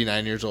anybody,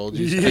 39 years old.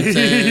 You just keep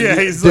saying. Yeah,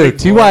 he's dude, like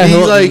T.Y. He's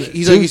Hilton, like-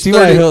 he's like, he's T.Y.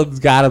 30. Hilton's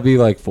got to be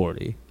like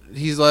 40.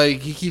 He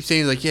keeps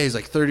saying he's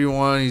like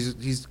 31.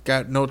 He's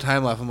got no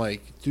time left. I'm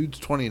like, dude's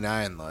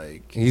 29.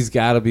 Like, He's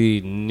got to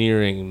be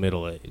nearing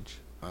middle age.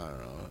 I don't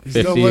know. He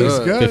still looks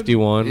good.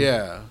 51.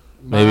 Yeah.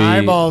 Maybe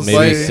eyeballs maybe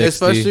Like, 60.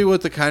 especially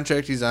with the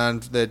contract he's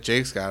on that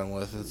Jake's got him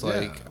with. It's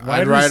like, Yeah.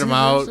 I'd ride him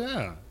out.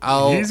 Yeah.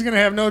 He's going to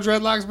have no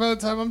dreadlocks by the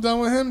time I'm done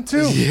with him,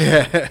 too.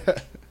 Yeah.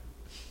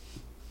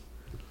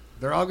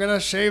 They're all going to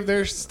shave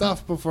their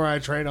stuff before I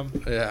trade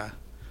them. Yeah.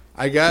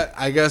 I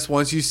guess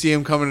once you see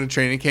him coming to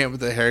training camp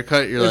with a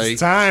haircut, you're It's like,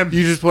 time.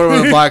 you just put him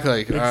on the block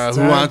like, who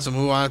time. wants him?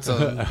 Who wants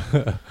him?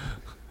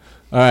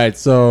 All right,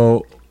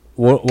 so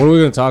what are we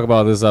going to talk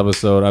about this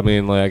episode? I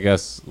mean, like, I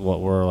guess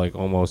we're like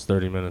almost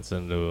 30 minutes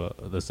into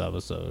this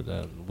episode,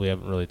 and we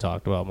haven't really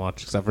talked about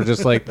much except for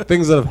just like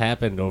things that have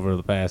happened over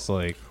the past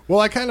like. Well,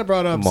 I kind of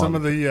brought up some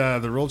of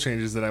month. the rule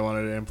changes that I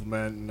wanted to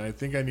implement, and I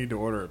think I need to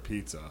order a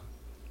pizza.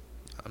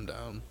 I'm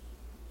down.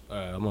 All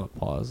right, I'm gonna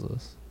pause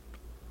this.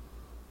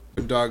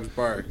 Dogs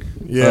bark.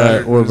 Yeah, All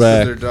right, we're This is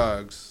back. Their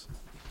dogs.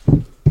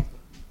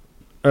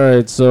 All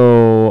right,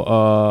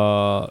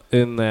 so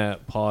in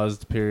that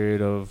paused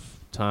period of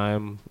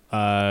time,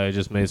 I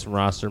just made some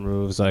roster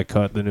moves. I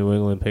cut the New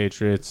England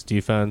Patriots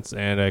defense,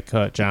 and I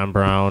cut John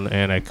Brown,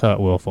 and I cut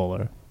Will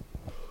Fuller.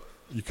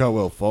 You cut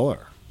Will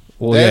Fuller.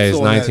 Well, That's yeah, the he's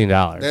one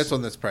that- $19. That's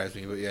one that surprised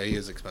me, but yeah, he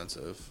is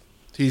expensive.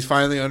 He's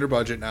finally under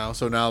budget now,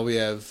 so now we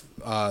have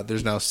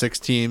there's now 6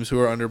 teams who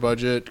are under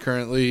budget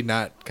currently,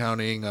 not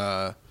counting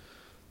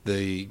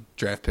the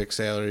draft pick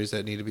salaries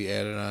that need to be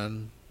added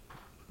on.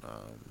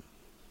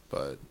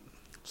 But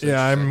it's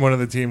Yeah, I'm interesting. one of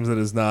the teams that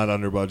is not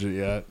under budget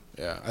yet.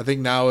 Yeah, I think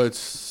now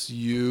it's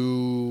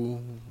you,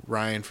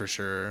 Ryan for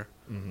sure,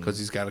 because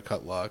he's got to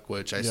cut Luck,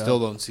 which I Yeah. still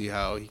don't see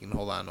how he can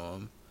hold on to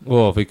him.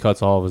 Well, if he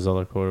cuts all of his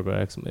other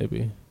quarterbacks,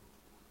 maybe.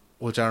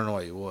 Which I don't know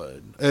why you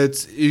would.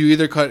 It's you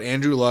either cut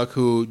Andrew Luck,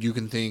 who you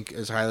can think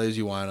as highly as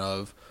you want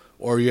of,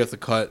 or you have to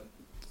cut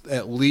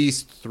at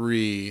least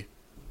 3,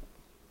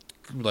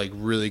 like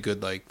really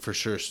good, like for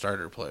sure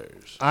starter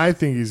players. I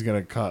think he's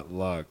gonna cut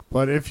Luck,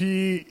 but if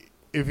he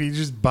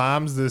just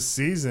bombs this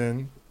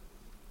season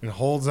and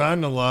holds on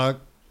to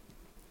Luck,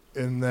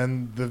 and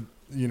then the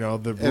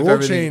rule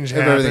everything- change if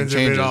everything happens,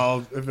 changes.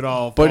 if it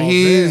all But falls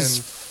he's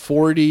in.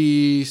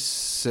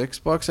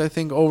 $46, I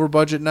think, over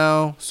budget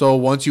now. So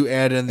once you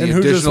add in the And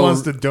who just additional,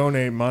 wants to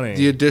donate money?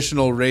 the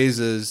additional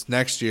raises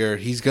next year,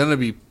 he's gonna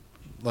be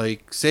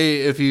like,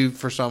 say if he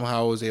for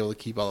somehow was able to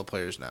keep all the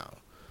players now,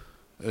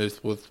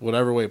 with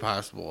whatever way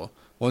possible.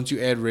 Once you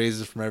add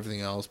raises from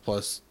everything else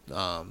plus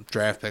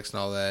draft picks and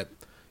all that,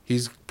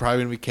 he's probably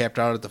gonna be capped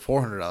out at the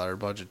 $400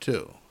 budget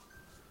too.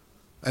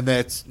 And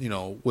that's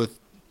with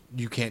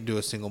you can't do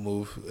a single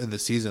move in the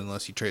season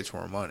unless he trades for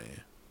more money.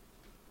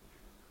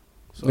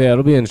 So, Yeah,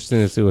 it'll be interesting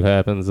to see what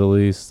happens. At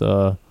least,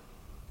 I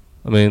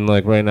mean,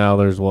 like right now,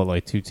 there's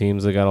like 2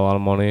 teams that got a lot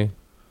of money.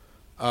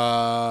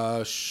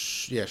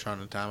 Sean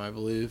and Tom, I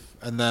believe,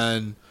 and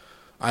then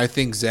I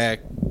think Zach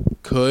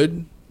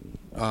could.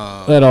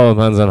 That all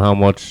depends on how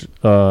much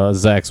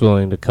Zach's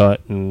willing to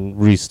cut and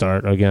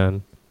restart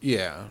again.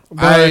 Yeah,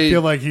 but I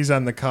feel like he's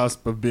on the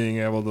cusp of being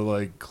able to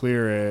like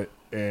clear it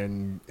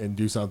and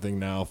do something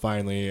now.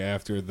 Finally,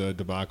 after the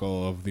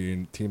debacle of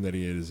the team that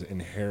he has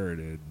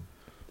inherited.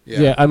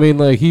 Yeah, I mean,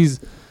 like he.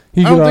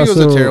 I don't could think it was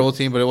also- a terrible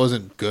team, but it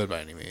wasn't good by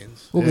any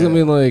means. Well, 'cause I Yeah.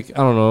 mean, like I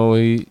don't know,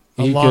 he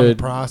long could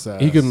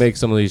process. He could make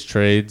some of these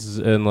trades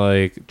and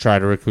like try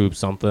to recoup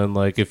something.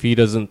 Like if he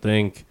doesn't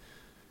think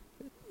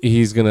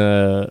he's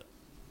gonna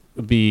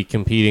be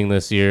competing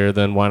this year,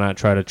 then why not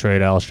try to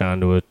trade Alshon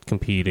to a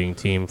competing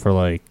team for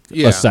like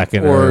a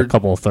second or a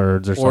couple of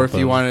thirds or something? Or if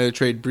you wanted to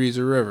trade Breeze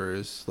or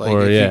Rivers, like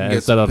or if you yeah, can get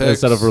instead some of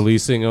picks,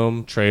 releasing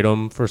them, trade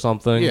them for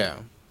something. yeah.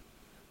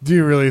 Do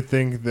you really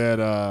think that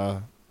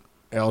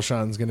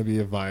Alshon's going to be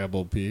a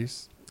viable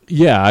piece?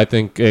 Yeah, I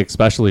think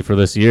especially for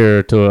this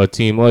year to a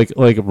team like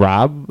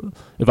Rob.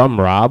 If I'm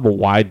Rob,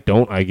 why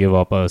don't I give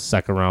up a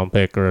second round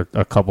pick or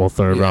a couple of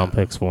third round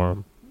picks for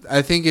him?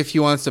 I think if he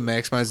wants to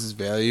maximize his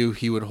value,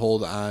 he would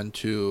hold on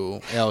to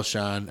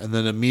Alshon, and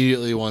then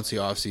immediately once the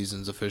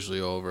offseason's officially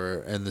over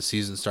and the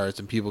season starts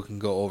and people can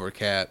go over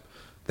cap,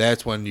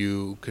 that's when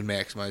you can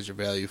maximize your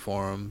value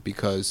for him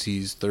because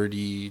he's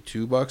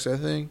 $32, I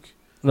think.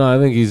 No, I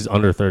think he's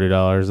under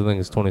 $30. I think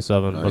it's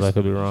 27, No, but I he's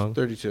could be wrong.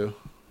 32.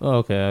 Oh,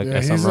 okay, I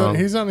guess he's I'm wrong.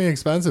 he's on the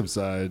expensive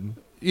side.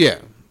 Yeah,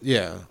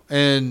 yeah.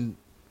 And,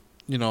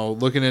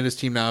 looking at his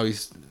team now,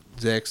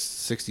 Zach's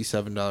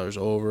 $67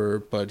 over,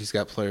 but he's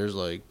got players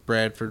like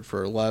Bradford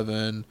for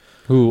 11.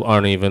 Who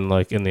aren't even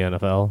like in the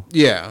NFL.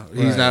 Yeah,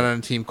 he's Right. not on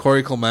a team.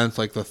 Corey Clement's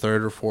like the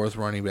 3rd or 4th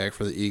running back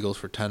for the Eagles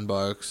for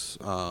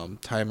 $10.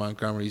 Ty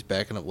Montgomery's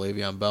backing up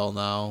Le'Veon Bell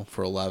now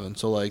for 11.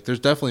 So like, there's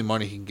definitely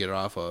money he can get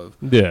off of.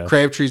 Yeah.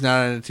 Crabtree's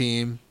not on a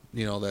team.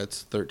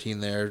 That's 13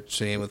 there.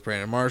 Same with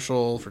Brandon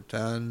Marshall for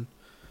 10.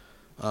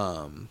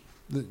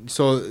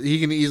 So he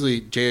can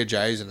easily Jay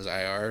Ajayi's in his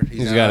IR.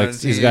 He's not got on a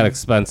he's got team.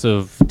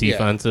 expensive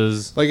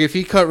defenses. Like if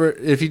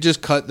he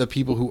just cut the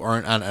people who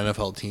aren't on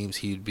NFL teams,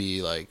 he'd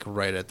be like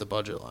right at the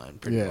budget line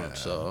pretty Yeah. much.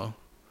 So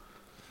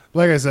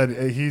Like I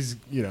said, he's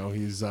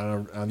he's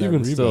on that Even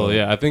rebuild. still,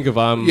 yeah. I think if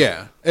I'm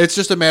yeah, it's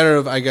just a matter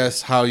of I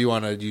guess how you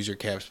want to use your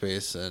cap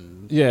space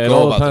and yeah, it go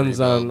all about the depends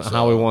on rebuild,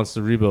 how he so. wants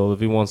to rebuild. If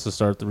he wants to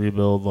start the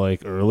rebuild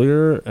like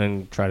earlier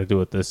and try to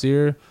do it this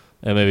year,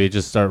 and maybe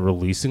just start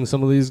releasing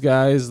some of these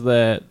guys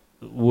that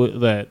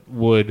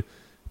would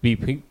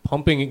be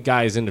pumping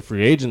guys into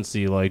free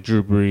agency like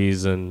Drew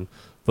Brees and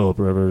Phillip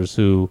Rivers,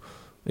 who,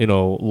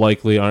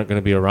 likely aren't going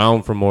to be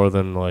around for more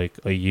than like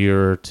a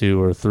year or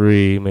 2 or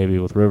 3, maybe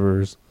with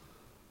Rivers.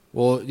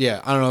 Well,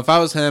 yeah, I don't know. If I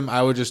was him,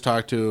 I would just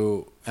talk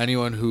to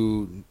anyone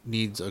who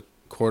needs a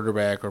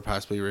quarterback or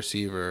possibly a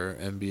receiver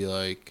and be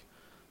like,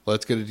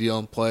 let's get a deal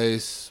in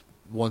place.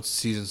 Once the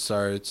season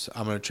starts,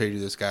 I'm going to trade you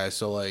this guy.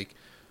 So, like,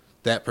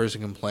 that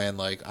person can plan,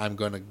 like, I'm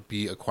going to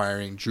be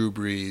acquiring Drew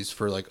Brees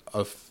for, like,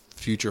 a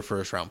future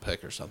first-round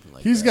pick or something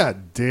like that. He's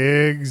got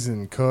Diggs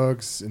and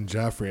Cooks and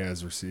Jeffrey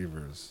as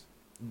receivers.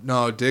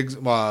 No, Diggs.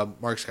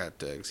 Mark's got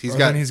Diggs. He's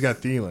got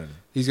Thielen.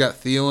 He's got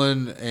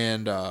Thielen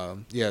and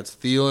it's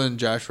Thielen,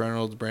 Josh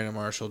Reynolds, Brandon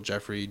Marshall,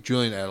 Jeffrey,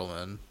 Julian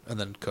Edelman, and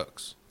then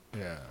Cooks.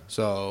 Yeah.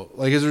 So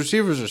like his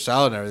receivers are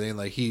solid and everything.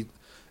 Like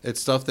it's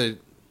stuff that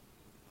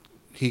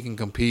he can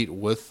compete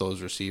with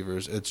those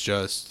receivers. It's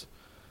just,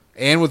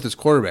 and with his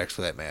quarterbacks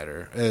for that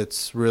matter.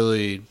 It's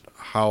really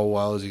how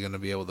well is he going to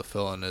be able to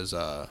fill in his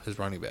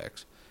running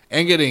backs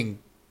and getting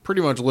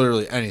pretty much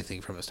literally anything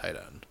from his tight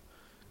end.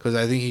 Because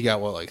I think he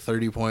got,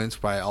 30 points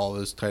by all of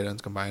his tight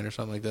ends combined or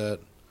something like that.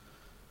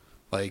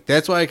 Like,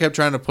 that's why I kept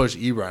trying to push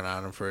Ebron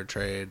on him for a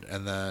trade.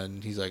 And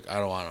then he's like, I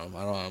don't want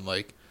him.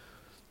 Like,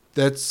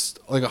 that's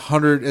like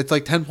 100. It's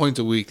like 10 points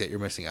a week that you're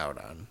missing out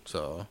on.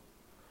 So,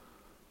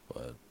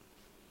 but.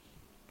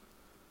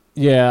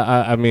 Yeah,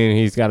 I mean,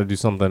 he's got to do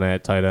something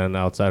at tight end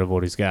outside of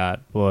what he's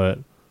got. But,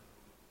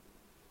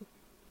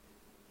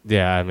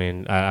 yeah, I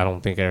mean, I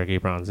don't think Eric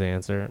Ebron's the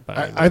answer.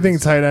 I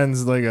think tight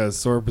end's like a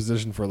sore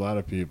position for a lot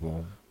of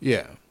people.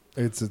 Yeah.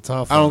 It's a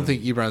tough I don't one.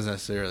 think Ebron's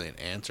necessarily an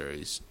answer.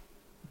 He's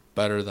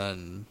better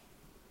than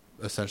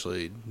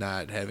essentially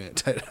not having a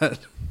tight end.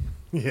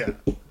 Yeah.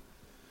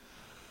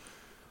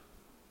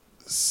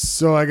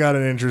 So I got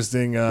an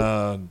interesting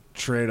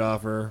trade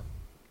offer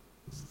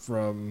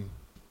from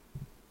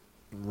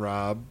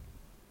Rob.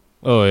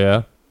 Oh,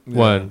 yeah?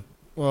 When?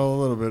 Well, a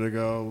little bit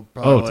ago.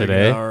 Probably like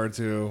today? an hour or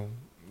two.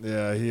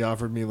 Yeah, he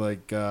offered me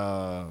like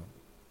 1-1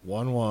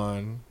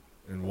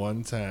 and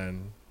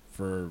 110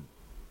 for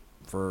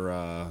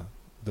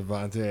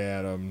Devontae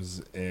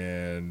Adams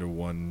and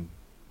 1-9.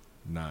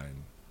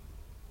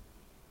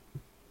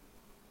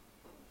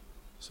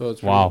 So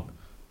it's wow.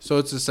 So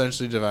it's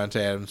essentially Devontae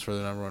Adams for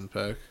the number 1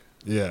 pick.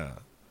 Yeah,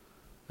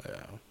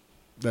 Yeah.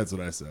 that's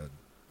what I said.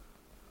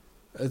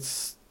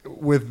 It's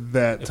With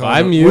that If tone,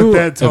 I'm with you,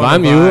 that tone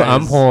I'm of you, eyes.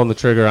 I'm pulling the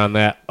trigger on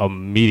that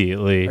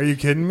immediately. Are you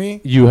kidding me?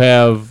 You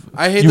have.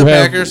 I hate you the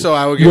have- Packers, so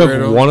I would You get rid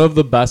have of one of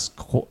the best.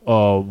 What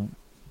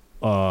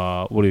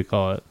do you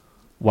call it?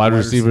 Wide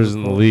receivers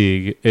in the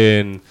league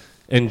in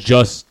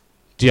just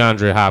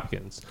DeAndre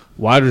Hopkins.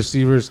 Wide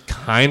receivers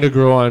kind of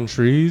grow on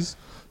trees,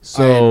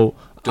 so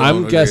I'm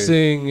agree.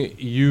 guessing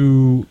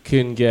you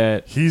can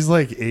get. He's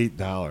like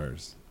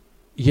 $8.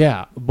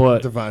 Yeah,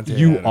 but Devontae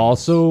you Adams.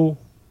 also.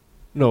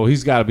 No,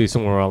 he's got to be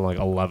somewhere around like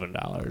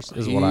 $11.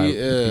 Is what I would be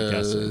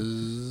guessing.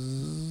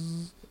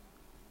 is.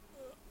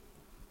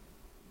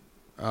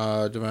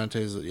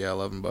 Devontae's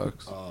 $11.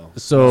 Oh.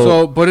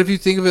 So But if you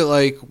think of it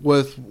like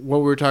with what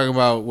we were talking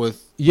about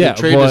with yeah, the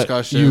trade but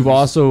discussion, you've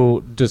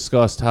also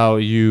discussed how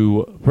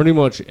you pretty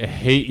much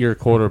hate your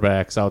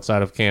quarterbacks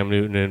outside of Cam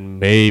Newton and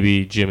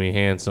maybe Jimmy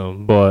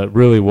Handsome. But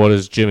really, what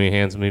has Jimmy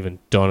Handsome even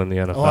done in the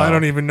NFL? Oh, I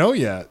don't even know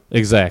yet.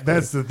 Exactly.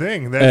 That's the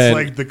thing. That's And-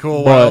 like the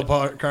cool but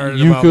wild card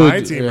you about could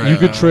my team right you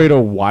could now. trade a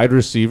wide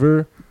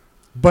receiver.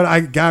 But I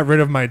got rid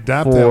of my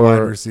depth at For- wide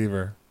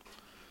receiver.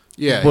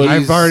 yeah, but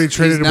I've already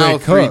traded he's away now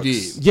Cooks.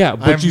 3D. Yeah,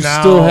 but I'm you now-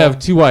 still have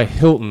T.Y.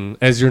 Hilton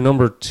as your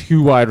number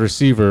 2 wide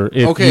receiver.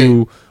 If Okay.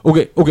 you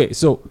okay,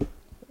 so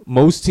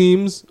most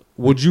teams,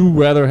 would you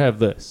rather have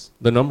this,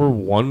 the number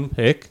 1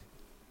 pick,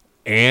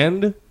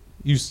 and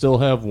you still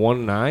have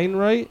 1-9,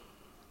 right?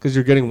 Because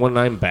you're getting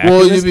 1-9 back.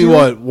 Well, in you'd this be deal?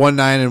 what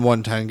 1-9 and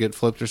 1-10 get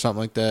flipped or something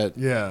like that.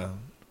 Yeah,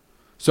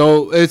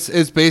 So it's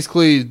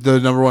basically the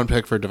number 1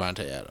 pick for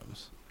Devontae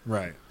Adams.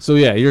 right. So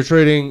yeah, you're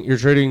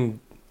trading.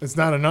 It's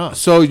not enough.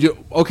 So you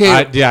okay?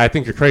 I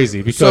think you're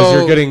crazy because So-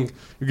 you're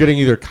getting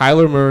either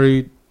Kyler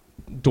Murray,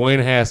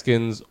 Dwayne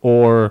Haskins,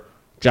 or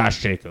Josh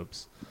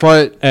Jacobs.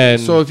 But And-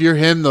 so if you're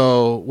him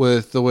though,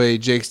 with the way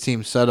Jake's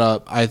team's set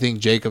up, I think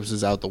Jacobs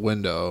is out the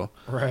window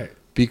Right.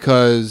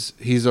 because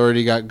he's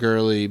already got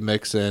Gurley,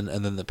 Mixon,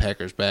 and then the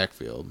Packers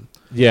backfield.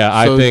 Yeah,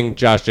 I So- think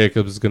Josh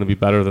Jacobs is going to be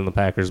better than the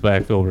Packers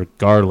backfield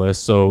regardless.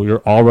 So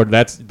you're already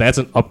that's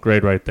an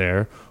upgrade right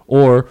there.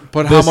 Or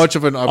But how this much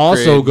of an upgrade?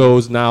 also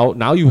goes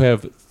now you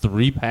have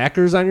 3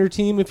 Packers on your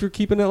team if you're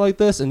keeping it like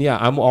this. And yeah,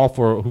 I'm all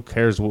for who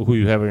cares who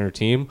you have on your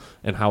team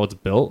and how it's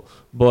built,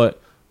 but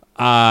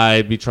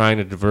I'd be trying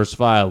to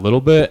diversify a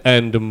little bit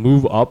and to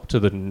move up to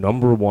the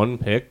number 1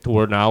 pick to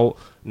where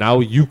now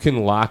you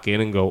can lock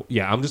in and go,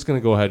 yeah, I'm just going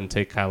to go ahead and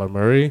take Kyler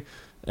Murray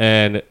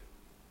and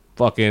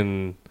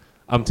fucking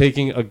I'm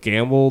taking a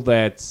gamble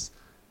that's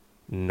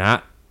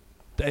not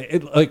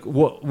like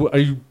what are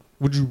you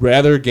would you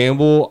rather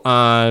gamble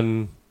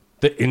on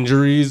the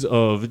injuries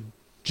of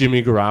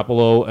Jimmy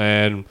Garoppolo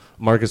and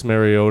Marcus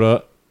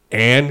Mariota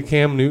and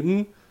Cam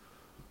Newton.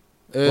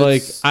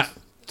 It's, Like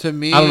to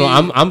me, I don't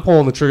know. I'm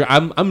pulling the trigger.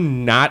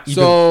 I'm not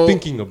even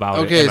thinking about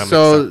it. Okay, and I'm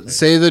so accepting it.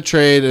 say the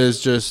trade is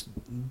just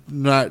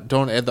not.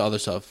 Don't add the other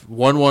stuff.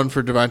 1-1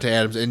 for Devontae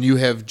Adams, and you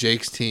have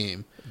Jake's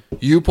team.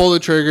 You pull the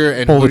trigger,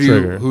 and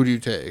who do you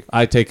take?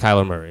 I take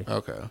Kyler Murray.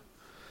 Okay,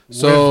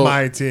 so with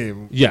my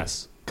team.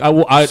 Yes.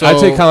 I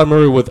take Kyler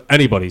Murray with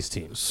anybody's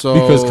team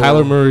because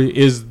Kyler Murray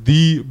is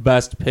the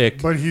best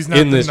pick. But he's not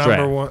in the this number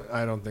draft. one.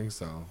 I don't think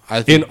so.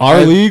 In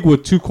our league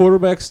with 2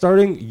 quarterbacks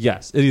starting,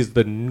 yes, it is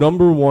the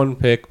number 1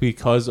 pick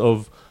because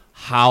of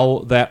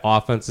how that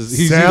offense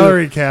is.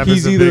 Salary cap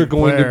He's is a either big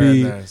going to player in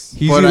be this.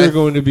 he's But either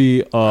going to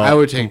be I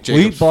would take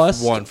complete Jacobs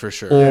bust 1 for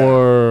sure.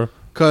 or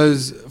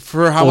because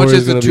for how or much he's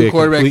is the gonna be a 2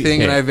 quarterback complete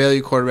thing, and hit. I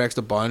value quarterbacks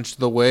a bunch.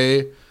 The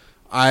way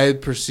I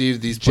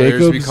perceive these players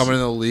to be Jacobs- coming in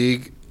the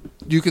league,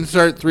 you can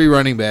start 3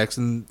 running backs,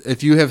 and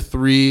if you have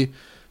 3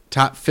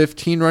 top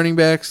 15 running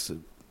backs,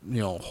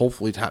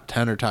 hopefully top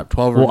 10 or top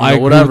 12 or well, I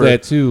agree whatever. with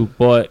that too,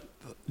 but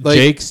Like,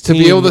 Jake's to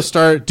team be able to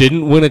start,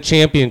 didn't win a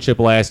championship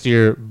last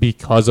year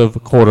because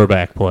of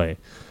quarterback play.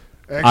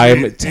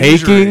 Actually, I'm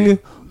taking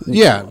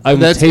I'm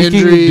that's taking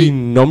injury. the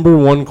number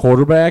 1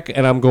 quarterback,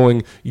 and I'm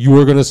going, you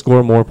are going to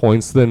score more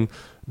points than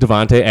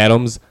Devontae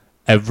Adams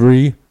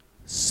every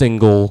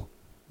single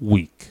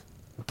week.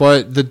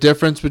 But the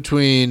difference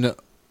between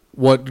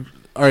what?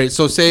 All right,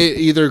 so say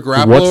either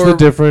Garoppolo What's the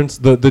difference?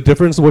 The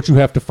difference, what you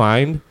have to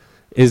find,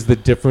 is the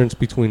difference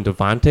between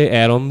Devontae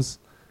Adams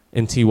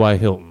and T.Y.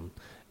 Hilton.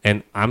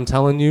 And I'm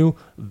telling you,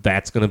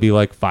 that's going to be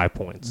like 5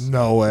 points.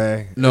 No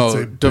way. No, It's a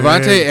big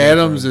Devontae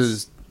Adams difference.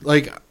 is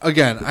like,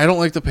 again, I don't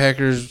like the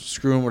Packers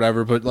screwing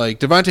whatever, but like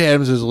Devontae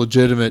Adams is a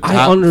legitimate top I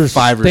 5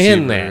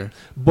 understand receiver. that,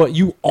 but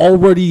you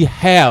already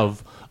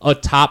have a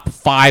top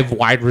 5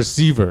 wide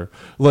receiver.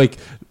 Like,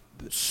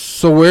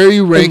 So where are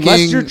you ranking?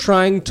 unless you're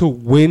trying to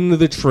win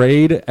the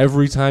trade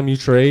every time you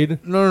trade,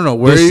 no.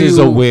 this is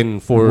a win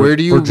for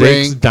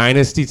Jake's rank?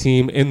 dynasty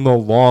team in the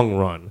long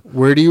run.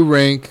 Where do you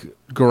rank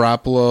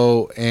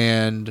Garoppolo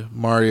and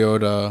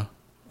Mariota?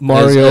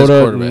 Mariota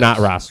quarterbacks? not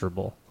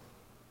rosterable.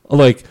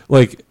 Like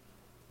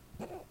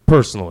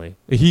personally,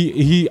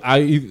 he's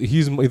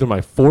either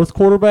my 4th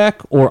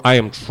quarterback or I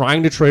am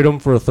trying to trade him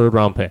for a 3rd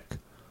round pick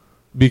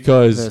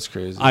because That's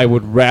crazy. I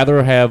would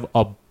rather have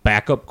a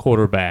backup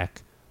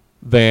quarterback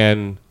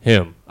than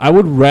him. I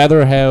would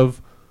rather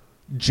have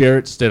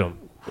Jarrett Stidham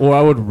or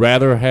I would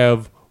rather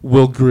have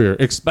Will Grier,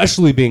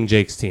 especially being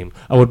Jake's team.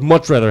 I would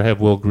much rather have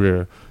Will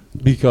Grier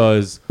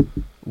because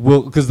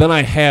then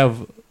I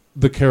have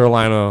the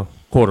Carolina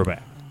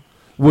quarterback,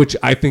 which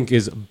I think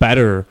is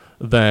better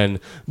than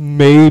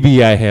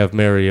maybe I have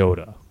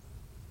Mariota.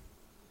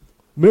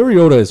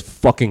 Mariota is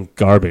fucking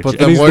garbage. But And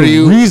then he's what the do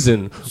you-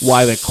 reason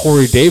why that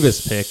Corey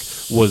Davis pick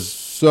was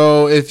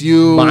So if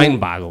you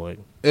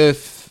mind-boggling.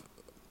 if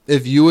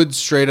you would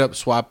straight up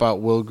swap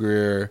out Will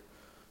Grier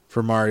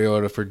for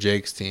Mariota for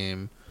Jake's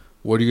team,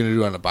 what are you going to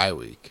do on a bye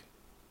week?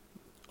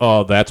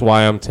 Oh, that's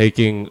why I'm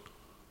taking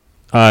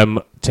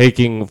fucking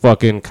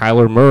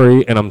Kyler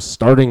Murray and I'm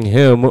starting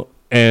him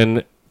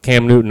and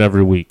Cam Newton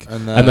every week.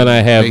 And And then I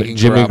have making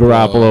Jimmy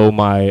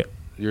Garoppolo,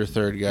 your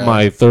 3rd guy.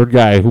 my 3rd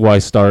guy who I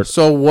start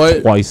So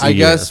what? twice a I year.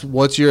 guess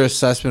what's your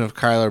assessment of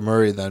Kyler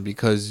Murray then?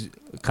 Because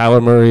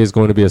Kyler Murray is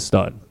going to be a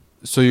stud.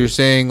 so you're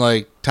saying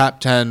like top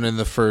 10 in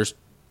the first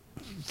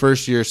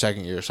year,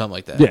 2nd year, something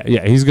like that.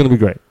 Yeah, he's going to be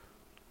great.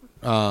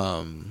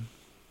 Um.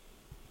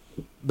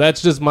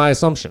 That's just my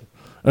assumption,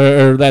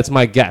 or that's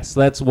my guess.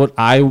 That's what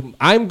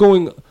I'm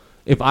going.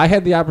 If I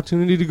had the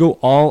opportunity to go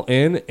all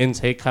in and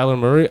take Kyler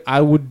Murray,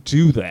 I would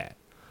do that.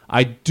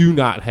 I do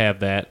not have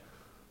that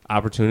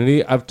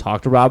opportunity. I've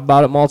talked to Rob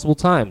about it multiple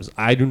times.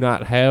 I do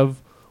not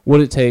have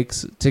what it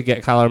takes to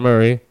get Kyler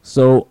Murray.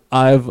 So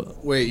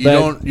Wait,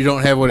 you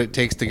don't have what it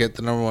takes to get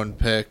the number 1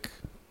 pick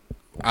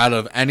out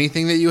of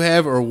anything that you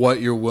have, or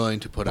what you're willing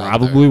to put out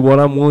probably there? what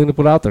I'm willing to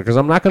put out there because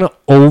I'm not going to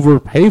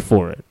overpay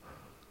for it.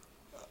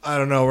 I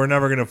don't know. We're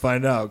never going to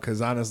find out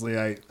because, honestly,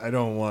 I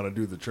don't want to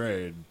do the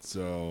trade.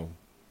 So,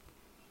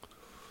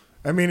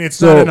 I mean,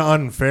 it's not an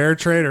unfair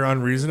trade or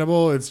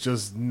unreasonable. It's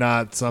just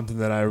not something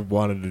that I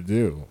wanted to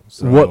do.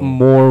 So, What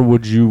more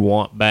would you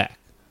want back?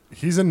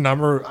 He's a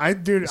number.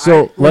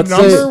 So, let's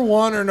number say-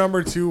 1 or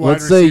number 2 wide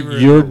Let's say receiver.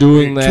 you're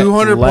doing that.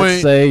 200 let's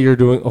point- say you're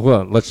doing. Hold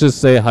on. Let's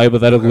just say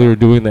hypothetically you're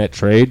doing that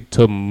trade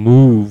to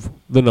move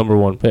the number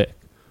 1 pick.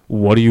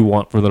 What do you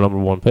want for the number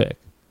 1 pick?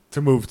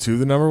 To move to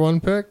the number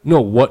 1 pick?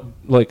 No, what?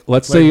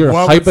 Let's say Like, you're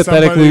what would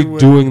hypothetically somebody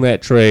doing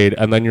that trade,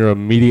 and then you're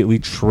immediately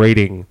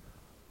trading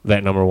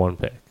that number 1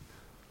 pick.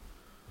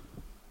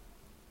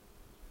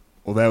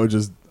 Well,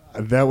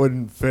 that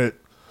wouldn't fit.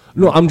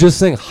 No, I'm just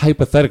saying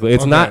hypothetically.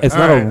 It's Okay, not. It's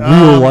all not right,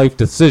 a real life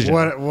decision.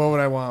 What would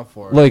I want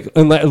for it?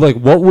 Like,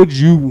 what would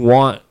you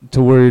want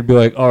to where you'd be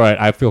like, all right,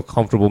 I feel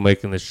comfortable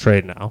making this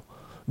trade now,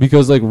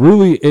 because like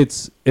really,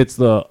 it's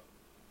the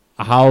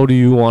how do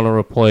you want to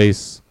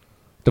replace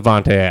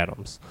Devontae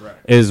Adams Right.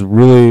 is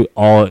really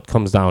all it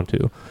comes down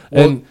to.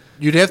 Well, And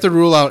you'd have to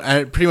rule out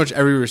pretty much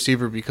every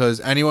receiver because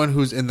anyone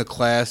who's in the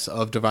class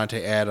of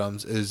Devontae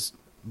Adams is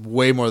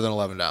way more than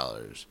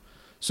 $11.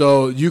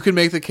 So you can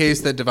make the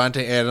case that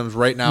Devontae Adams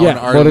right now Yeah, in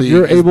our but if league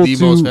you're is able the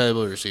to- most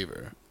valuable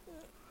receiver.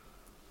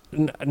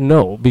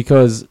 No,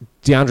 because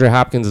DeAndre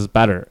Hopkins is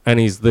better, and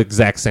he's the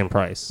exact same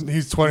price.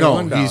 He's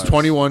 $21. No, he's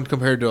 21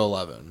 compared to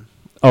 11.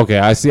 Okay,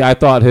 I see. I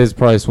thought his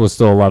price was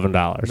still $11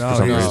 for No,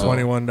 some he's reason.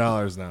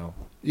 $21 now.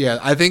 Yeah,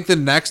 I think the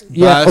next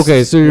Yeah, best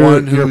okay, so you're-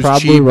 one you're who's probably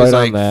cheap right is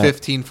on like that.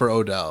 15 for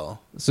Odell.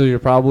 So you're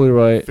probably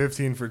right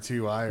 15 for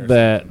T.Y. or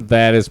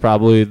that is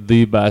probably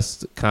the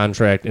best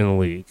contract in the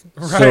league.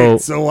 something.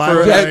 Right. So why For,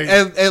 would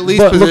at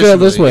least But look at it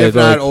this positionally, way, if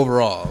not like-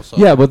 overall. So.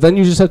 Yeah, but then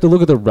you just have to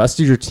look at the rest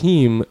of your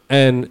team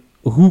and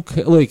who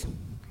like.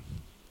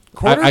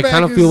 I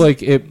kind of feel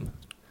like it.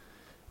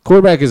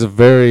 Quarterback is a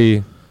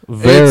very,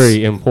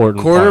 very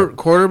important part.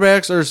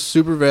 Quarterbacks are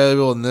super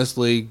valuable in this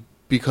league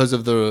because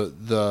of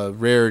the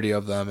rarity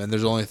of them, and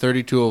there's only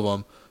 32 of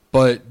them.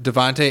 But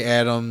Devontae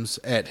Adams,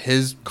 at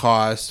his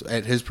cost,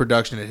 at his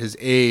production, at his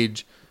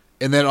age,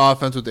 in that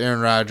offense with Aaron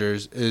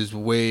Rodgers is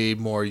way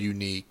more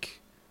unique,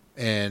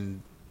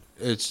 and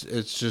it's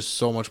just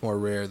so much more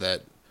rare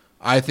that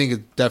I think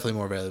it's definitely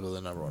more valuable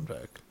than number one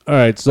pick. All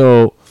right,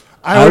 so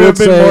I would have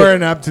been say- more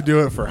inept to do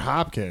it for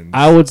Hopkins.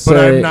 I would but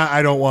say- I'm not.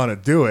 I don't want to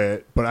do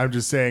it. But I'm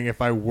just saying,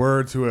 if I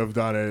were to have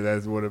done it,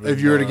 that would have been.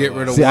 If you were to more get or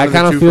rid less. of See, I one of the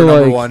kinda two for feel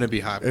number like- one, it'd be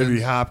Hopkins. It'd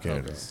be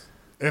Hopkins.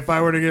 If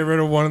I were to get rid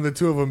of one of the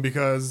two of them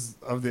because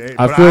of the,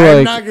 I but feel I'm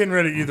like- not getting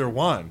rid of either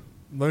one.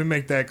 Let me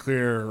make that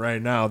clear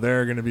right now.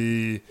 They're going to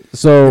be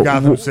so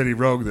Gotham City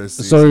Rogue this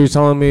So season. are you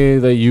telling me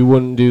that you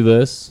wouldn't do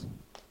this?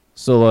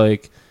 So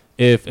like,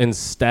 if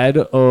instead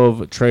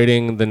of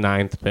trading the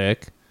 9th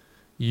pick,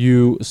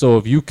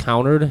 if you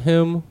countered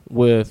him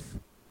with,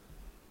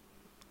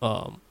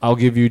 I'll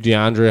give you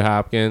DeAndre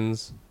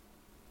Hopkins,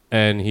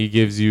 and he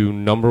gives you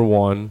number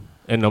 1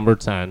 and number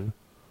 10,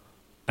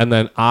 and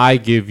then I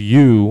give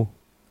you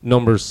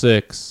number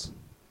 6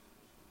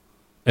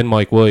 and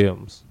Mike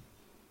Williams.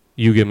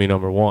 You give me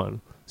number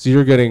 1. So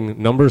you're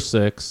getting number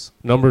 6,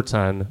 number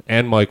 10,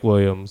 and Mike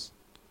Williams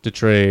to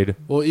trade.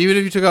 Well, even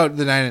if you took out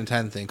the 9 and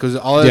 10 thing, because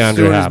all it's DeAndre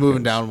doing is Hopkins.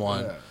 moving down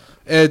one.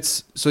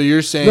 It's so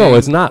you're saying No,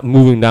 it's not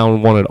moving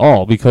down 1 at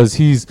all because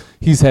he's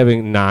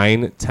having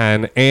 9,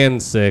 10,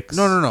 and 6.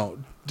 No.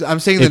 I'm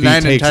saying If the he 9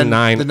 and takes 10,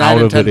 9 the 9 out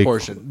and of 10 it,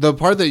 portion. The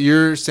part that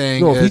you're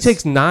saying No, if he is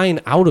takes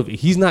 9 out of it,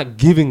 he's not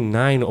giving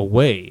 9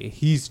 away.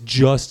 He's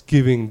just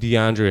giving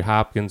DeAndre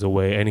Hopkins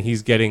away, and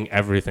he's getting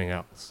everything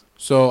else.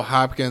 so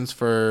Hopkins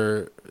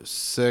for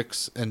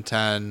 6 and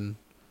 10,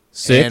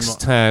 6, And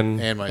 10,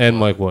 and Mike and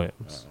Mike Williams.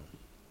 Williams.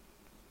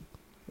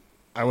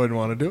 I wouldn't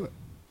want to do it.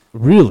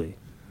 Really?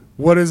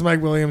 What is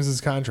Mike Williams'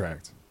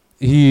 contract?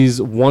 He's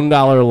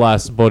 $1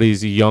 less, but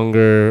he's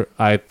younger,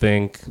 I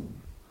think.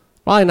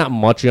 Probably not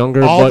much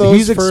younger, All but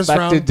those he's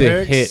first-round expected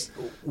to picks hit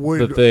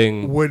would, the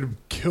thing. would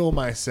kill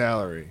my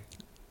salary.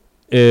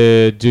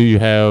 Do you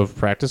have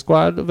practice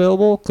squad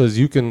available? Because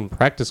you can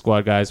practice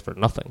squad guys for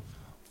nothing.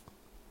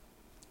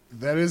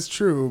 That is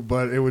true,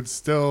 but it would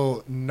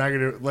still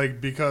negative,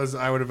 like, because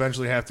I would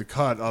eventually have to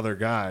cut other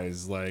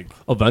guys. Like,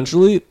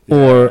 Eventually,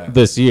 or Yeah.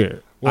 this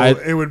year? well,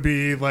 it would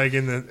be like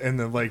in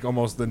the like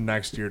almost the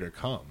next year to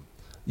come.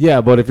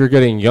 Yeah, but if you're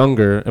getting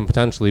younger and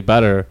potentially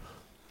better,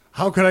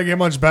 How could I get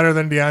much better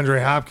than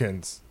DeAndre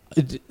Hopkins?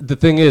 the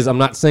thing is, I'm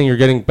not saying you're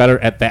getting better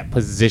at that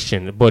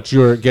position, but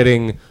you're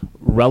getting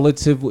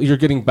you're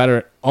getting better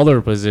at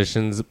other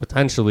positions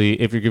potentially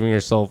if you're giving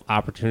yourself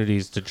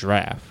opportunities to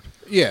draft.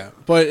 Yeah,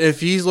 but if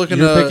he's looking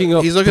You're to picking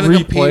up he's looking 3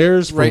 to compete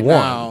players for right one.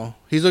 now.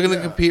 He's looking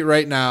to compete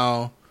right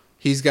now.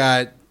 He's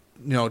got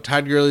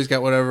Todd Gurley's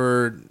got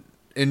whatever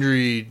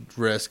injury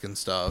risk and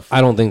stuff. I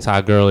don't think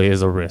Todd Gurley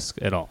is a risk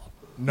at all.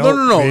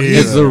 No, me he's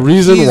It's either. the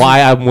reason He's-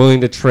 why I'm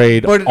willing to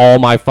trade But- all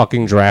my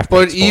fucking draft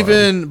But picks for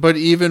him.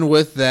 even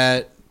with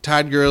that,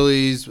 Todd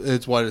Gurley's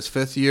it's his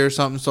 5th year or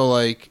something. So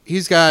like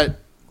he's got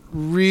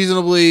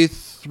reasonably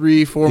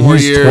 3-4 more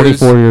He's years.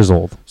 24 years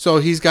old. So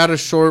he's got a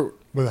short.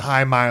 with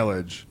high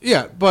mileage.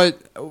 Yeah, but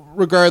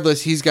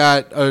regardless, he's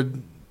got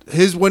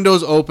his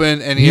window's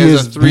open and he, He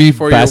has is a 3-4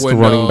 the year best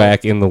window. running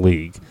back in the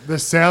league. The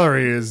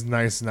salary is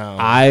nice now.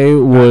 I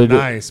Not would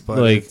nice, but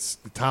like. it's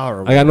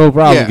tolerable. I got no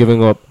problem Yeah.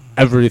 giving up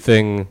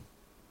everything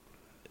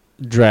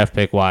draft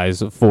pick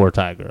wise for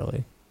Todd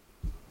Gurley.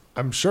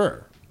 I'm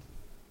sure.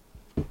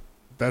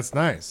 That's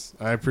nice.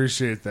 I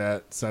appreciate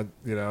that. So,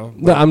 No,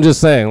 I'm just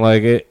saying,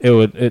 like it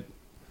would.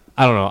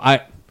 I don't know.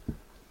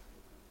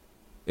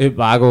 It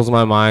boggles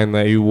my mind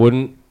that you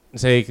wouldn't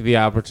take the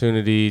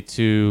opportunity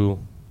to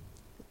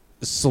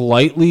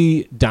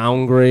slightly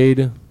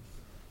downgrade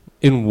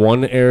in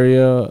one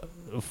area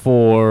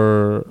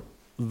for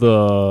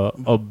the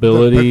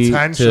ability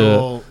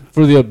potential-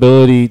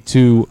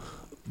 to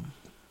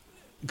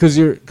because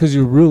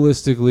you're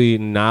realistically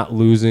not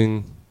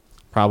losing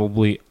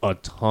probably a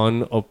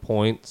ton of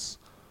points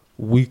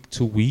week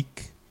to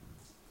week,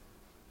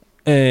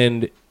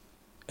 and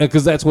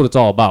because that's what it's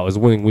all about is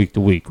winning week to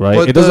week, right?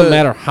 But it doesn't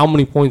matter how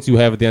many points you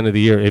have at the end of the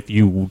year if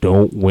you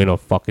don't win a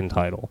fucking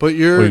title. But Or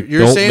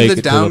you're don't saying make the it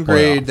to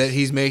downgrade playoffs. that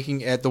he's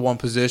making at the one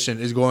position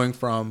is going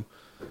from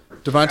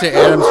Devontae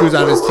Adams, who's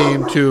on his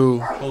team, to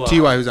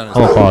Ty, who's on his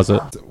I'll team. pause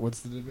it. What's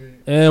the debate?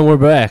 And we're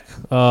back.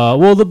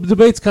 Well, the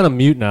debate's kind of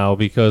mute now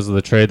because of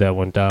the trade that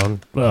went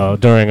down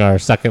during our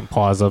second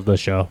pause of the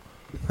show.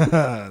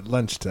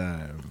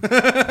 Lunchtime.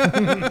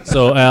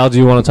 So, Al, do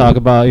you want to talk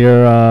about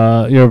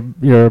your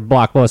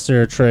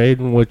blockbuster trade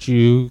in which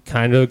you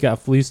kind of got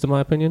fleeced, in my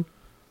opinion?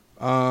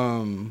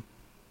 The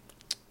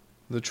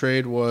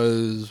trade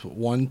was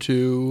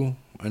 1-2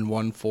 and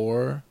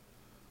 1-4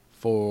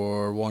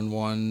 for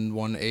 1-1,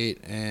 1-8,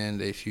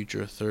 and a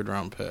future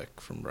third-round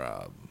pick from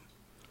Rob.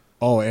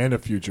 Oh, and a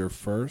future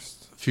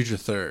first? Future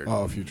third.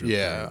 Oh, future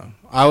yeah. third.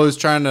 I was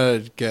trying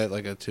to get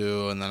like a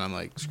 2, and then I'm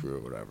like, screw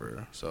it,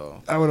 whatever.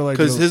 So I would have liked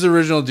because his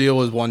original deal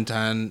was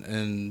 110,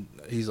 and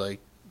he's like,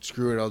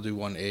 screw it, I'll do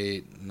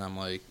 1-8, and I'm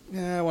like,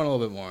 yeah, I want a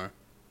little bit more.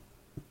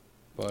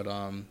 But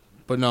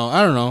no,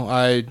 I don't know.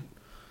 I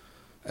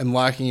am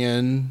locking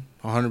in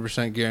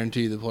 100%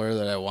 guarantee the player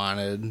that I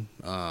wanted.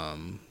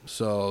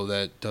 So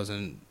that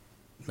doesn't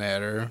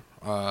matter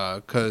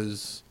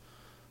because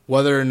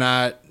whether or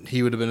not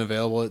he would have been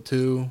available at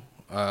 2,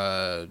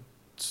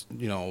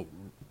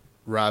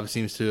 Rob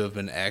seems to have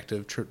been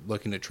active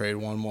looking to trade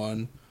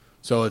 1-1.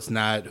 So it's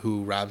not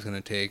who Rob's going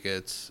to take,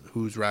 it's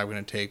who's Rob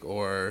going to take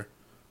or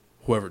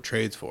whoever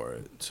trades for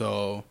it.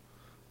 So,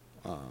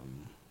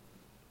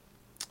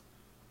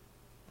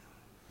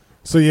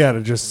 So yeah, to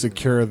just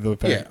secure the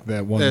fact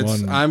that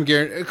 1-1. I'm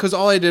guaranteed because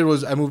all I did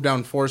was I moved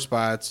down 4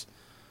 spots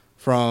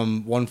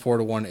from 1-4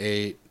 to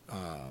 1-8.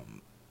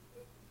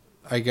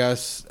 I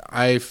guess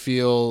I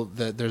feel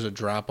that there's a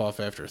drop off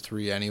after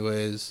 3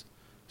 anyways.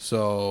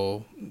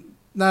 So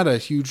not a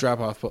huge drop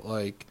off, but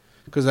like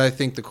because I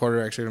think the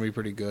quarterbacks are going to be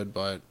pretty good,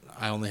 but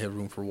I only have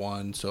room for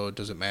 1, so it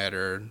doesn't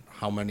matter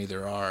how many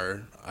there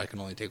are. I can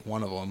only take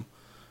 1 of them.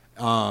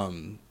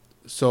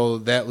 So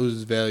that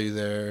loses value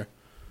there.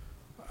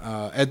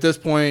 At this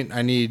point,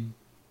 I need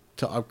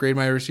to upgrade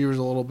my receivers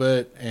a little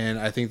bit, and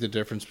I think the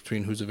difference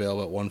between who's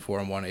available at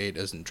 1-4 and 1-8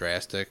 isn't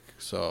drastic.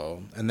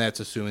 So, and that's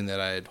assuming that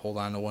I'd hold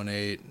on to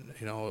 1-8.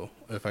 You know,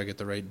 if I get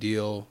the right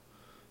deal,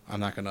 I'm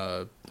not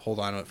gonna hold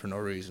on to it for no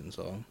reason.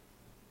 So,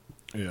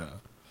 Yeah.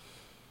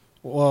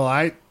 Well,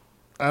 I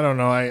don't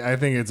know. I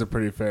think it's a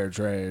pretty fair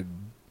trade.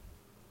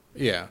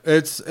 yeah,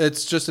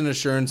 it's just an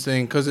assurance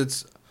thing because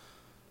it's.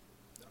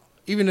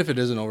 Even if it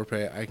is an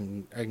overpay, I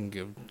can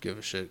give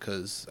a shit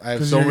because I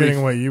have so you're many.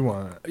 getting what you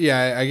want.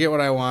 Yeah, I get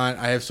what I want.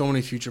 I have so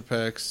many future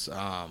picks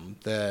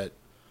that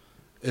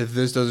if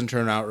this doesn't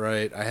turn out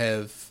right, I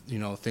have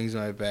things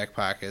in my back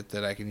pocket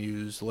that I can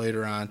use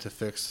later on to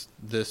fix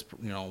this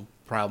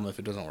problem if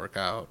it doesn't work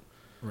out.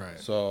 Right.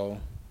 So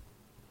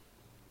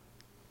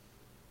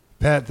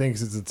Pat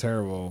thinks it's a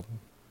terrible,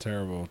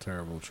 terrible,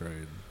 terrible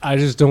trade. I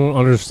just don't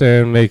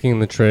understand making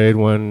the trade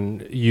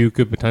when you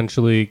could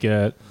potentially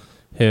get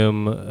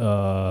him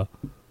at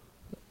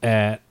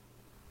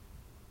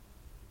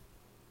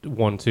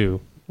 1-2.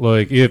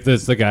 Like if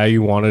that's the guy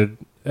you wanted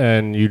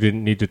and you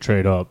didn't need to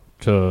trade up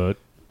to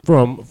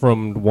from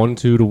 1-2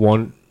 to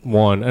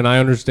 1-1, and I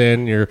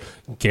understand you're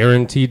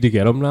guaranteed to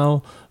get him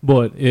now,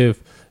 but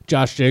if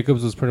Josh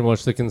Jacobs was pretty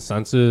much the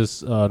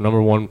consensus number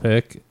 1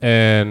 pick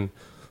and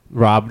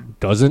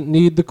Rob doesn't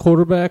need the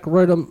quarterback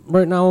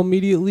right now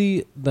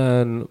immediately,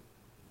 then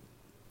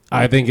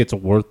I think it's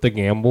worth the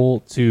gamble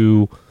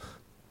to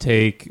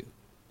take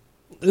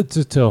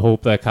to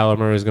hope that Kyler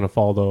Murray is going to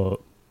fall to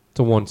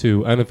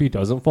 1-2, and if he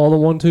doesn't fall to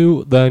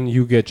 1-2, then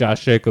you get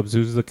Josh Jacobs,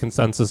 who's the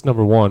consensus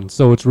number 1.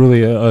 So it's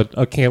really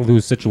a can't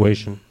lose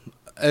situation.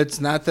 it's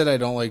not that I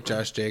don't like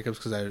Josh Jacobs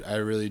because I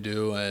really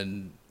do,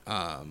 and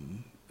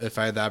if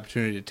I had the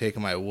opportunity to take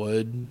him, I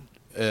would.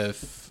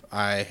 If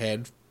I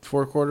had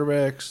 4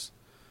 quarterbacks,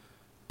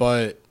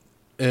 but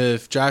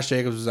if Josh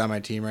Jacobs was on my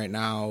team right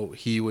now,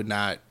 he would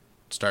not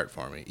start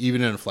for me,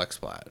 even in a flex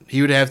spot.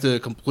 He would have to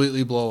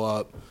completely blow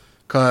up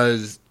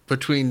because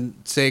between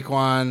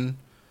Saquon,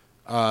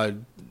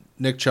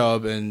 Nick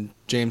Chubb, and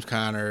James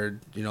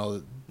Conner,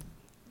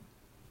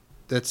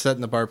 that's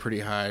setting the bar pretty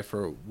high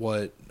for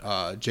what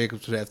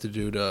Jacobs would have to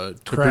do to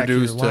Crack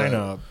produce your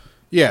lineup.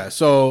 Yeah,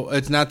 so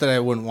it's not that I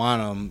wouldn't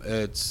want him.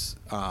 It's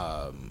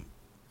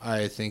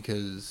I think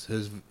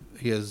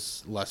he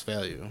has less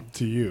value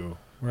To you.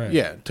 Right.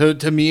 Yeah,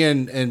 to me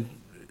and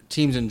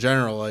teams in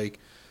general. Like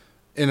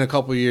in a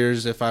couple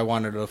years, if I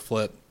wanted to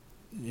flip,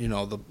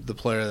 the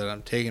player that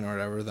I'm taking or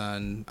whatever,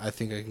 then I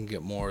think I can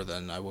get more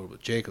than I would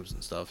with Jacobs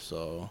and stuff.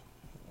 So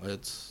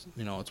it's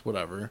it's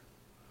whatever,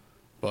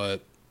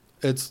 but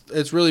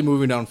it's really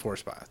moving down 4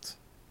 spots.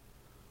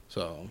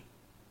 So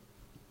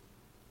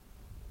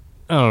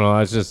I don't know.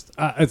 It's just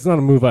it's not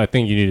a move I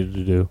think you needed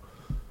to do.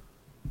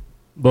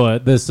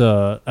 But this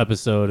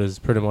episode is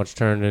pretty much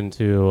turned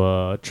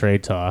into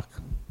trade talk.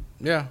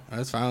 yeah,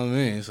 that's fine with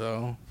me.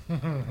 So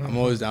I'm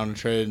always down to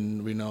trade,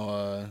 and we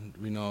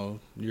know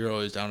you're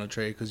always down to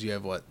trade because you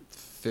have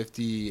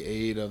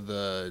 58 of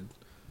the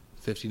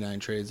 59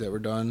 trades that were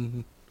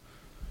done.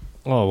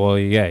 Oh well,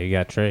 yeah, you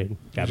got to trade.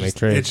 Got to make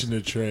trades. Itching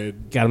to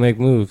trade. Got to make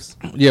moves.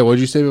 Yeah, what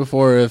did you say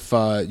before? If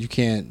you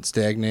can't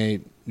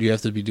stagnate, you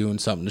have to be doing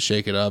something to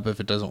shake it up if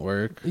it doesn't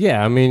work.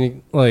 Yeah, I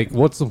mean, like,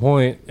 what's the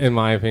point, in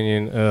my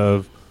opinion,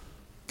 of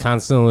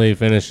constantly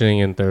finishing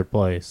in third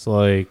place?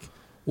 Like,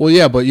 Well,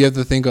 yeah, but you have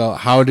to think of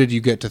how did you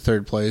get to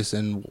third place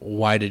and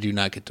why did you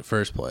not get to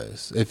first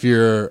place? If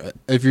you're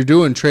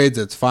doing trades,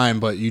 that's fine,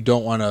 but you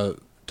don't want to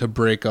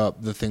break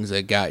up the things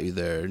that got you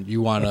there.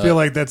 You want to. I feel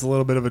like that's a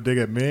little bit of a dig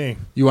at me.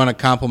 You want to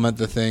compliment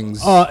the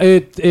things.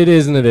 it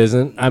is and it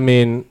isn't. I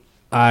mean,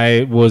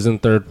 I was in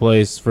third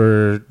place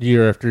for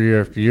year after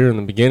year after year in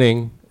the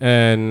beginning,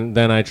 and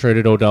then I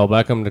traded Odell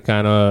Beckham to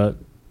kind of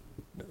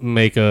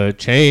make a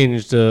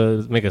change,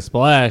 to make a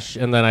splash,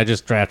 and then I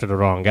just drafted the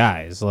wrong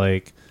guys.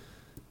 Like,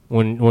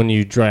 when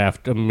you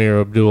draft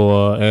Amir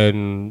Abdullah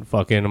and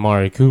fucking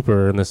Amari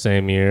Cooper in the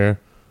same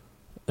year,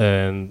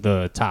 and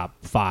the top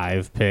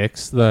 5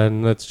 picks,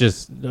 then that's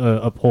just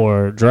a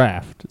poor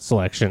draft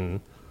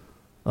selection.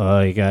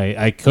 Like,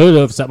 I could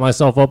have set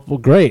myself up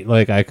great.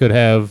 Like, I could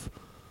have,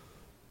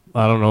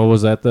 I don't know,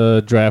 was that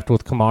the draft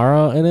with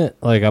Kamara in it?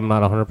 Like, I'm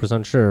not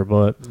 100% sure,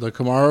 but... The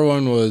Kamara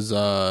one was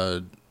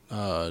the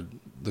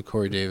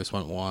Corey Davis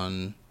went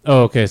 1.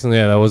 Oh, okay, so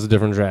yeah, that was a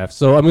different draft.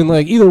 So, I mean,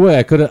 like, either way,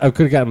 I could have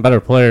gotten better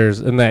players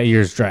in that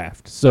year's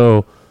draft.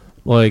 So,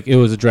 like, it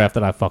was a draft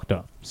that I fucked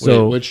up.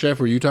 So, wait, which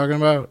draft were you talking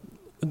about?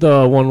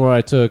 The one where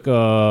I took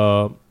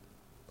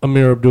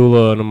Amir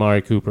Abdullah and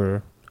Amari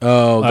Cooper.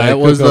 Oh, I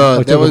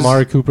took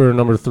Amari Cooper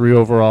number 3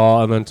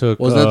 overall, and then took.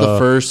 Was that the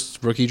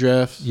first rookie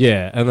draft?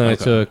 Yeah, and then I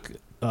took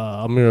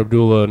Amir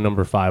Abdullah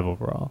number 5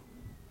 overall.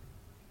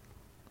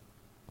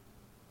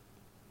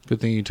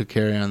 Good thing you took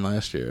carry on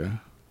last year.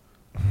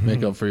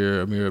 Make up for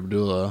your Amir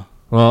Abdullah.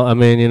 Well, I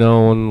mean, you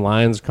know, when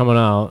Lions coming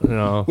out, you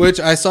know. Which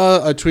I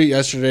saw a tweet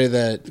yesterday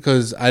that,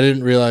 because I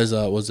didn't realize,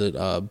 was it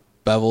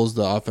Bevel's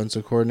the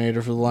offensive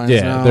coordinator for the Lions now?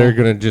 Yeah, they're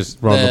going to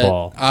just run the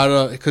ball.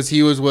 Because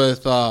he was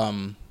with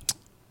the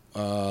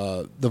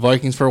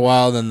Vikings for a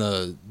while, then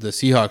the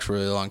Seahawks for a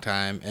really long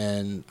time.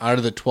 And out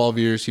of the 12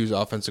 years he was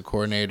offensive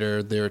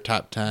coordinator, they were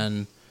top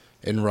 10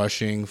 in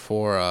rushing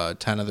for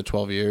 10 of the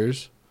 12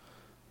 years.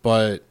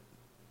 But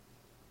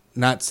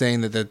not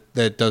saying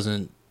that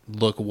doesn't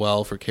look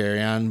well for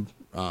Carry-On.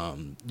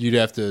 You'd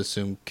have to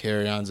assume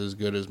Carry-On's as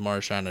good as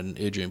Marshawn and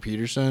Adrian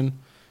Peterson,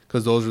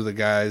 because those were the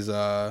guys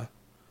that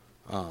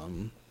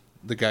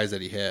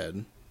he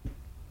had.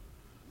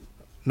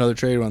 Another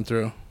trade went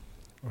through.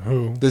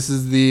 Who? This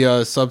is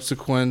the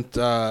subsequent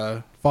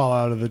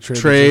Fallout of the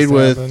trade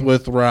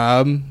with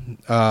Rob.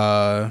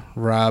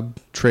 Rob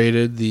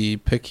traded the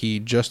pick he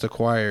just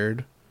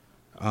acquired,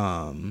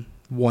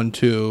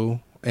 1-2,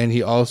 and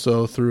he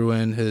also threw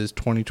in his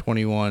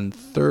 2021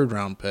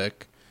 third-round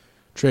pick,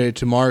 traded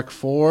to Mark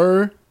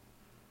for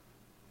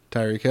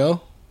Tyreek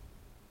Hill.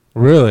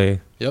 Really?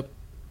 Yep.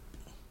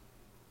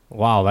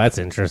 Wow, that's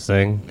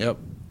interesting. Yep.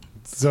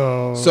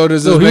 So does So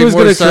this he make was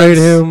more going to sense? trade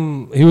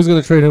him. He was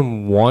going to trade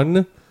him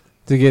 1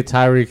 to get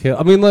Tyreek Hill.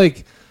 I mean,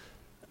 like,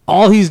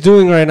 all he's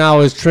doing right now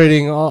is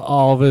trading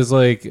all of his,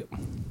 like.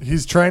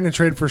 he's trying to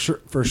trade for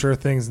sure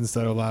things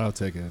instead of lotto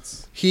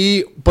tickets.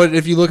 But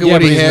if you look at Yeah,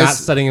 what but he he's has, not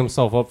setting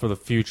himself up for the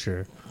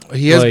future.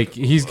 he has like,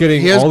 he's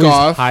getting he has all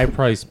Goff. these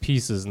high-priced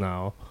pieces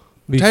now.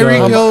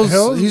 Tyreek Because-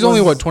 Hill's he's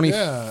only what 24.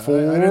 Yeah, I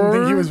didn't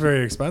think he was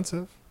very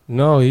expensive.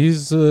 No,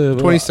 he's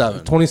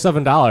 27.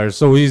 $27.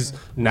 So he's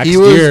next He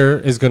was- year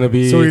is going to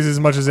be. So he's as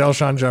much as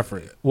Alshon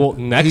Jeffrey. well,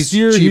 next He's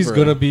year he's cheaper,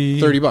 going to be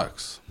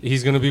 $30.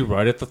 He's going to be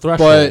right at the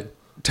threshold.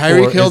 But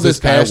Tyreek Or Hill is this this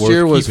guy past worth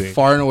year was keeping?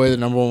 far and away the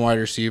number 1 wide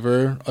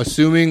receiver.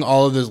 Assuming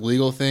all of this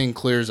legal thing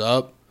clears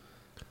up,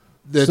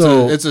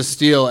 it's a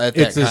steal at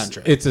that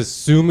contract. It's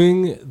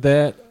assuming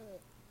that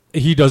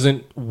he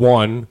doesn't,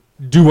 1,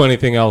 do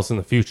anything else in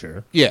the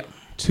future. Yeah.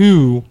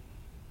 2,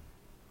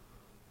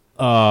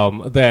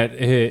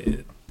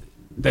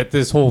 that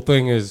this whole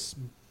thing is,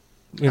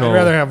 you know. I'd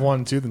rather have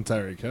 1-2 than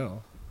Tyreek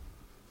Hill.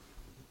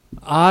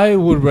 I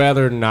would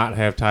rather not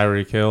have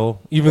Tyreek Hill,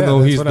 even though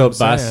that's he's what the I'm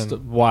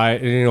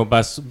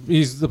best saying.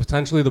 He's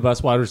potentially the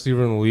best wide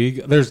receiver in the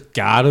league. There's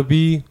gotta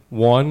be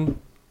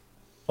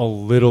a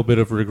little bit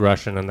of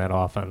regression in that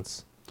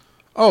offense.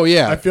 Oh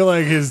yeah. I feel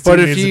like his But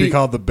team if needs to he- be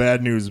called the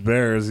Bad News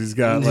Bears. He's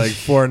got like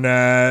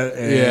Fournette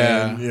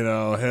and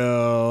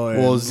Hill.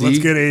 And Well, let's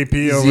Zeke- get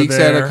AP over Zeke's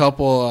there. had a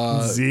couple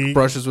Zeke.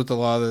 brushes with the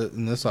law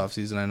in this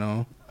offseason, I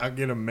know. I'll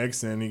get him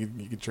Mixon.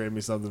 You could trade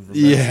me something for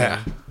Yeah.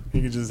 Mixon.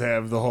 You could just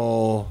have the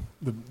whole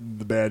the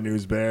Bad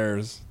News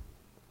Bears.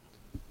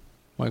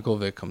 Michael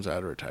Vick comes out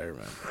of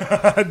retirement.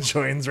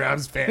 Joins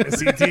Rob's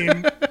fantasy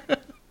team.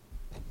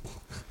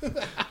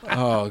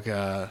 Oh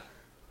god.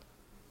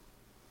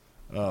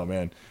 Oh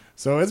man.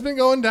 So it's been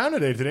going down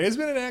today. Today's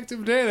been an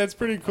active day. That's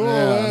pretty cool.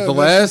 Yeah. The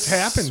That's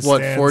last just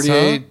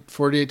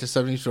 48 to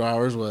 72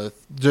 hours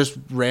with just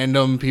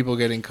random people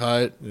getting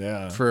cut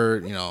Yeah.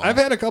 for, I've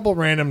had a couple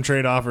random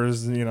trade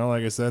offers,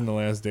 like I said, in the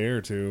last day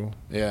or two.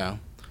 Yeah.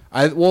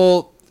 I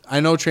know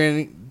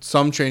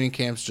some training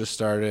camps just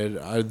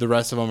started. The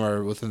rest of them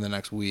are within the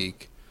next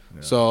week.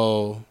 Yeah.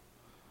 So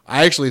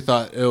I actually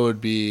thought it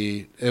would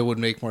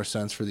make more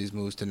sense for these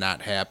moves to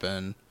not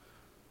happen.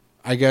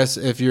 I guess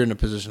if you're in a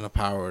position of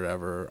power or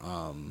whatever,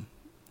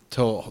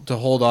 to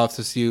hold off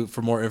to see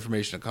for more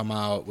information to come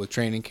out with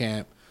training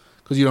camp,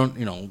 because you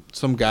don't,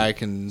 some guy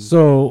can.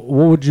 So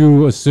what would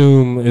you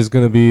assume is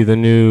going to be the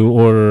new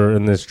order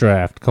in this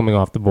draft coming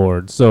off the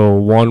board? So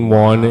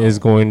 1-1 is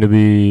going to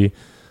be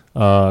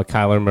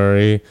Kyler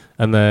Murray,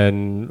 and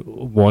then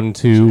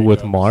 1-2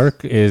 with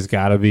Mark is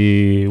got to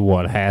be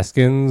what,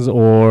 Haskins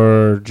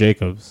or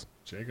Jacobs?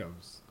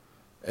 Jacobs.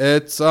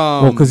 It's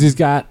well, because he's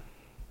got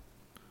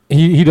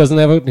he he just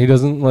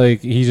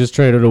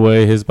traded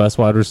away his best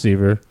wide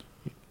receiver.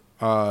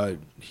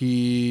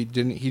 He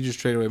just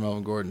traded away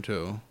Melvin Gordon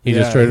too. He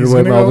just traded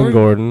away Melvin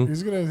Gordon.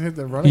 He's gonna hit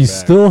the running He back.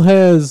 still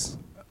has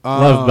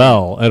Lev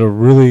Bell at a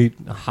really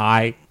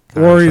high contract.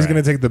 Or he's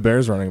gonna take the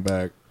Bears running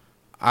back.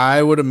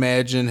 I would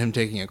imagine him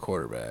taking a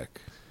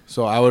quarterback.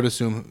 So I would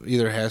assume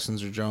either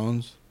Haskins or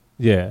Jones.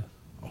 Yeah.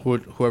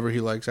 Whoever he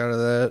likes out of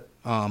that.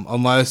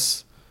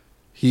 Unless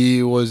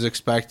he was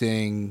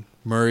expecting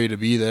Murray to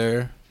be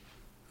there.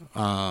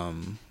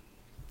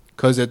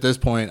 Because at this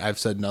point, I've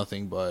said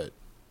nothing but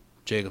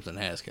Jacobs and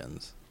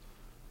Haskins.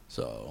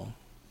 So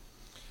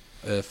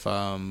if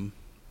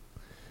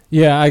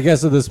yeah, I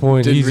guess at this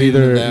point he's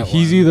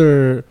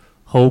either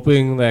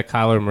hoping that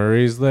Kyler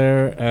Murray's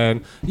there,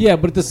 and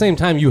but at the same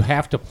time you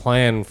have to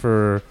plan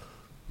for.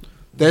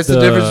 That's the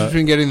difference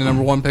between getting the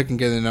number 1 pick and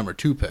getting the number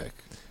 2 pick.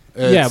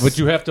 But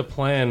you have to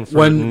plan for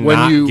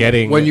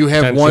when you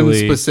have one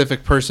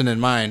specific person in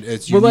mind.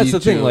 That's the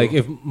thing. Like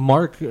if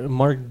Mark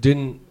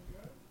didn't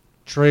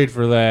trade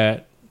for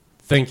that,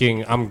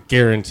 thinking I'm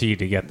guaranteed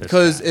to get this.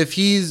 Because if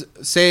he's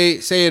say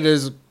it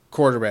is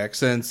quarterback,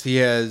 since he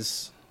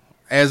has,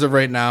 as of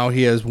right now,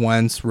 he has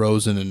Wentz,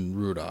 Rosen, and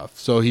Rudolph.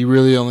 So he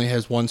really only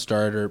has one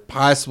starter,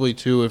 possibly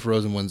 2 if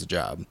Rosen wins the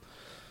job.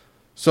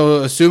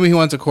 So assuming he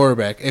wants a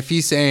quarterback, if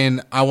he's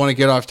saying I want to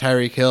get off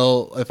Tyreek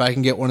Hill, if I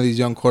can get one of these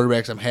young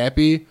quarterbacks, I'm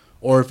happy.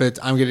 Or if it's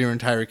I'm getting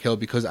rid of Tyreek Hill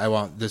because I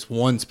want this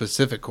one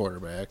specific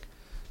quarterback,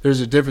 there's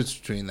a difference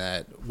between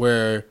that.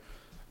 Where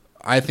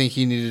I think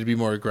he needed to be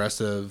more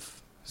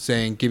aggressive,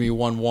 saying give me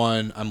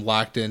 1-1, I'm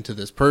locked into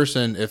this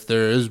person. If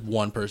there is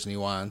one person he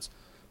wants,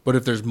 but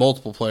if there's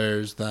multiple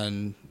players,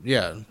 then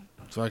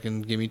so I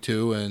can give me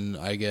 2, and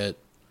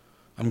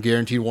I'm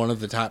guaranteed one of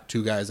the top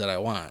 2 guys that I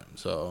want.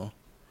 So.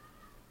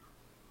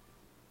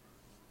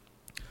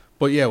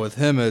 But yeah, with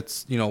him,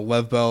 it's,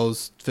 Lev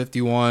Bell's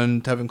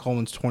 51, Tevin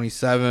Coleman's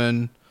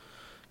 27,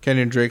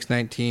 Kenyon Drake's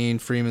 19,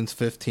 Freeman's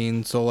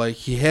 15. So, I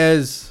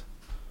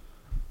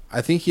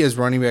think he has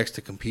running backs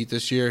to compete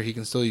this year. He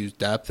can still use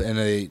depth,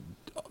 and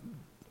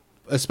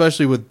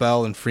especially with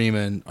Bell and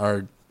Freeman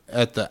are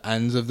at the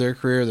ends of their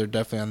career. They're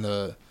definitely on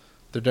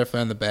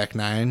the back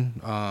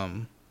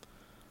 9.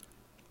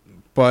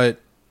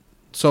 But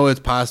so it's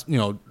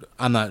possible.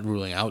 I'm not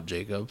ruling out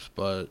Jacobs,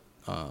 but.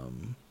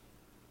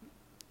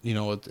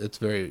 It's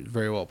very,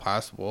 very well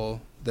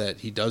possible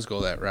that he does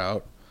go that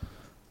route.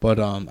 But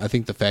I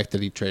think the fact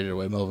that he traded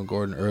away Melvin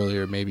Gordon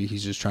earlier, maybe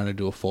he's just trying to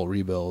do a full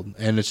rebuild.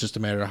 And it's just a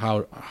matter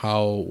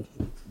of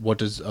what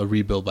does a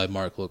rebuild by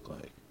Mark look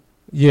like?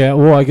 Yeah,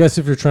 well, I guess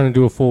if you're trying to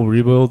do a full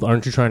rebuild,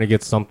 aren't you trying to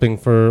get something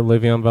for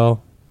Le'Veon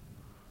Bell?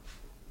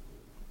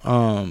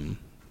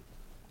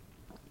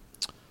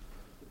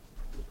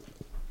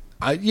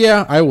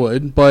 I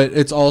would, but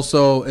it's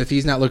also, if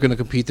he's not looking to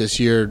compete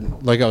this year,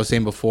 like I was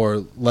saying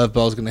before, Lev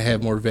Bell's going to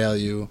have more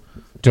value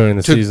during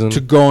the season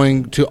to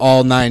going to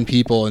all 9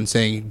 people and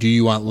saying, do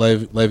you want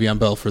Le'Veon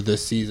Bell for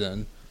this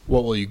season?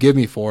 What will you give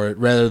me for it?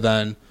 Rather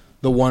than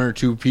the 1 or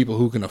 2 people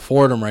who can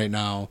afford him right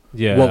now,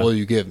 what will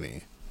you give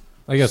me?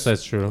 I guess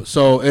that's true.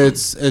 So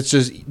it's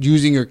just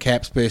using your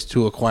cap space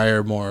to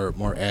acquire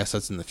more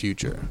assets in the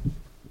future.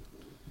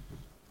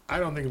 I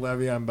don't think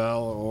Le'Veon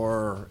Bell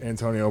or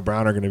Antonio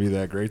Brown are going to be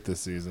that great this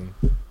season.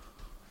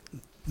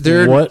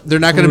 They're not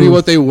going to be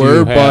what they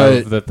were,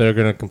 but that they're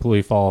going to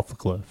completely fall off the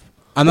cliff.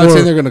 I'm not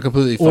saying they're going to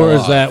completely fall off. Or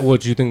is that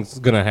what you think is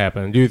going to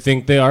happen? Do you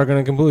think they are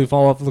going to completely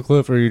fall off the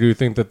cliff, or do you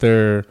think that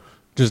they're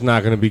just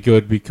not going to be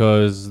good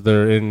because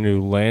they're in new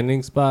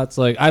landing spots?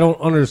 I don't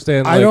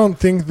understand. I don't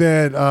think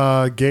that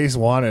Gase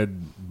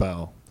wanted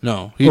Bell.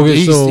 No,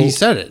 he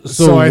said it.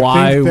 So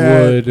why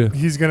would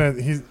he's gonna?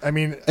 I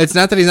mean, it's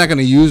not that he's not going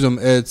to use him.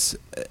 It's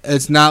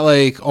not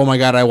like, oh my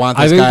god, I want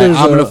this guy.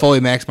 I'm going to fully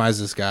maximize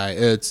this guy.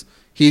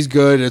 He's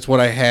good. It's what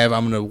I have.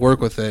 I'm going to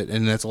work with it,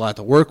 and it's a lot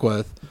to work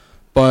with.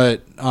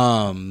 But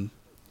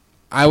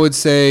I would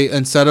say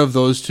instead of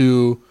those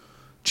 2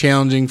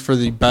 challenging for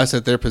the best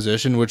at their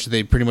position, which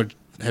they pretty much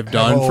have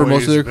done for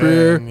most of their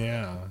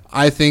career,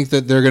 I think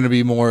that they're going to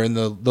be more in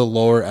the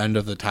lower end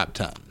of the top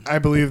 10. I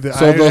believe that.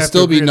 So they'll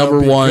still be number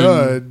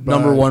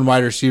 1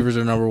 wide receivers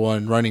or number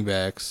 1 running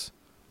backs.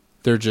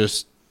 They're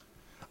just.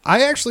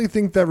 I actually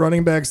think that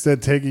running backs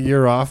that take a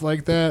year off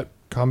like that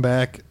come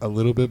back a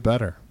little bit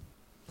better.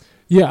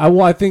 Yeah,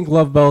 I think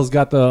Lev Bell's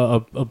got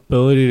the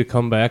ability to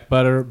come back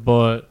better,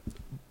 but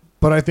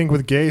I think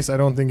with Gase, I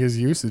don't think his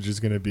usage is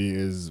going to be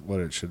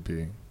what it should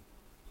be.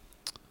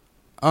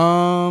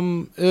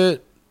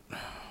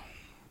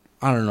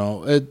 I don't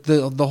know.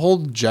 The whole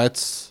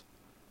Jets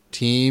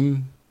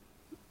team,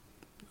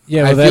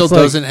 Yeah, I but feel that's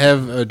like, doesn't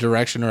have a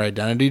direction or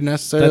identity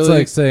necessarily. that's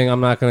like saying I'm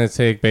not going to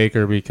take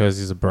Baker because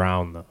he's a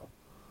Brown, though.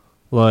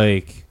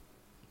 Like,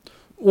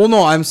 well,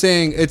 no, I'm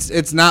saying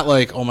it's not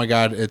like, oh my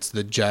God, it's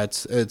the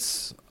Jets.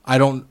 It's I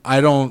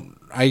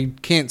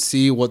can't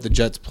see what the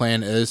Jets'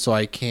 plan is, so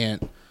I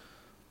can't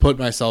put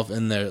myself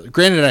in there.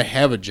 Granted, I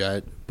have a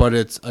Jet, but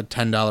it's a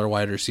 $10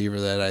 wide receiver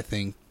that I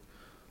think,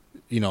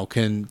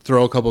 can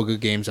throw a couple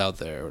good games out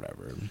there or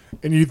whatever.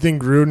 And you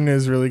think Gruden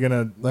is really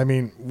gonna? I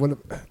mean,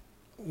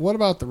 what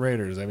about the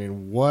Raiders? I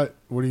mean, what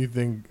do you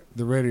think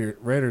the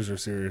Raiders are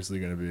seriously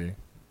gonna be?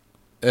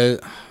 I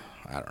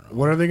don't know.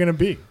 What are they gonna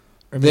be?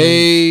 I mean,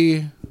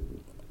 They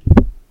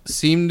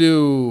seem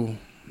to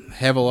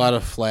have a lot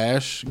of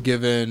flash,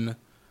 given,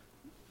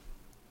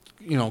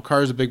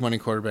 Carr's a big money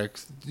quarterback.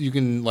 You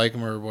can like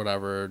him or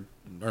whatever,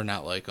 or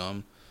not like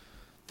him.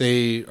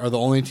 They are the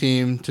only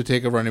team to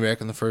take a running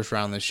back in the first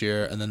round this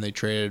year, and then they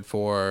traded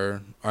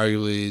for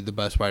arguably the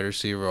best wide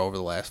receiver over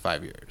the last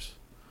 5 years.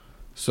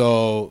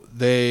 So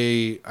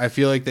I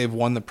feel like they've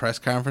won the press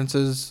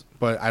conferences,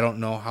 but I don't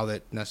know how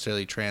that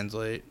necessarily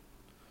translates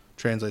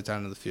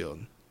onto the field.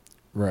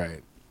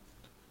 right.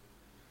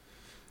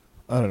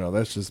 I don't know.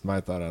 That's just my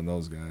thought on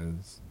those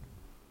guys.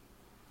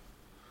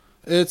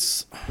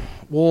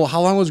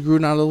 How long was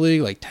Gruden out of the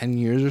league? Like 10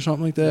 years or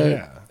something like that?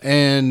 Yeah.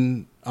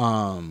 And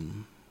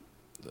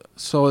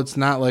so it's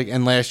not like,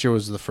 and last year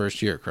was the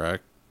first year,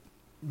 correct?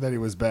 That he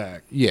was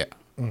back. Yeah.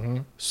 Mm-hmm.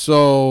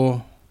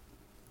 So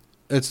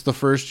it's the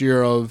first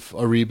year of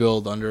a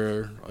rebuild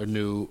under a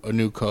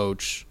new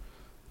coach,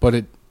 but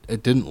it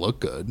didn't look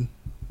good.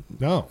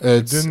 No,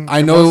 It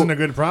wasn't a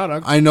good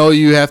product. I know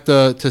you have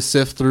to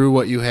sift through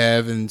what you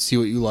have and see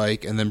what you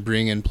like, and then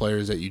bring in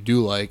players that you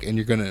do like, and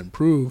you're going to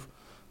improve.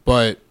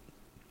 But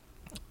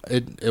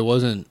it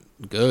wasn't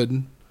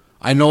good.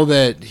 I know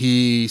that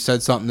he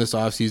said something this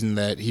offseason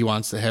that he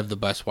wants to have the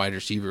best wide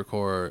receiver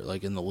core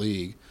like in the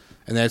league,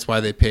 and that's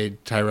why they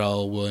paid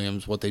Tyrell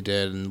Williams what they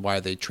did and why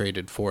they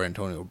traded for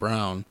Antonio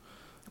Brown.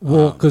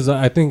 well, because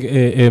I think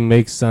it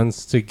makes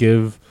sense to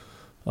give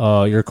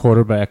your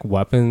quarterback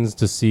weapons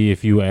to see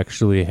if you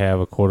actually have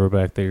a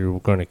quarterback that you're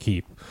going to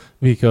keep,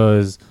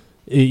 because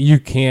you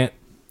can't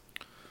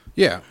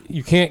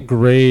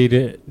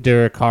grade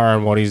Derek Carr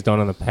on what he's done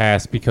in the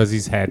past because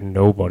he's had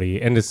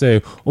nobody, and to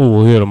say, oh,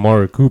 well, he had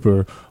Amari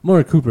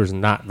Cooper's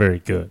not very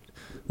good.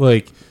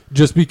 Like,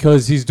 just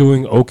because he's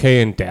doing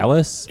okay in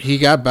Dallas, He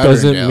got better.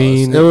 doesn't in Dallas.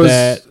 mean it was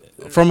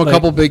that from a like-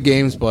 couple big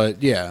games,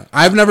 but yeah,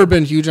 I've never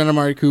been huge on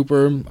Amari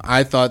Cooper.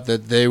 I thought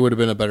that they would have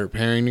been a better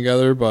pairing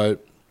together,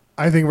 but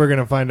I think we're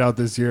gonna find out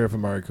this year if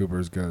Amari Cooper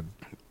is good.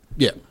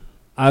 yeah,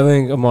 I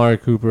think Amari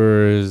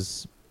Cooper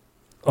is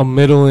a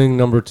middling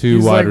number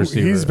 2 wide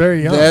receiver. He's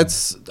very young.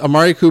 that's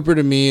Amari Cooper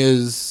to me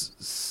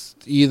is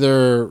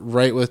either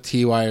right with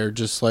Ty or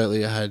just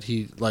slightly ahead.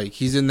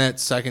 He's in that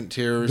second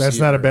tier. That's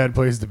not a receiver. bad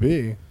place to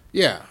be.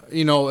 Yeah,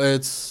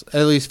 it's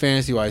at least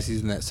fantasy wise,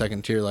 he's in that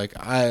second tier. Like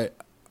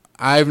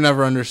I've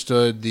never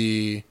understood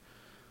the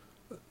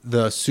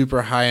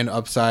super high end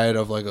upside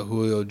of like a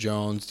Julio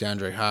Jones,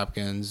 DeAndre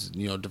Hopkins,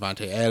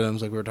 Devontae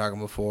Adams, like we were talking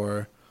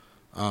before.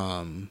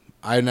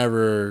 I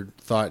never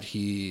thought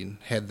he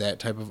had that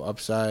type of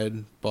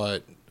upside,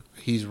 but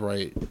he's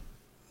right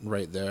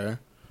there.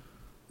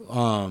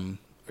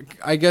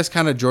 I guess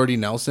kind of Jordy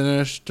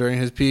Nelson-ish during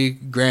his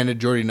peak. Granted,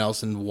 Jordy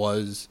Nelson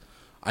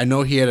I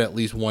know he had at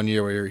least 1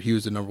 year where he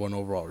was the number 1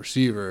 overall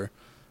receiver,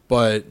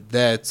 but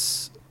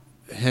that's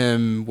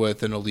him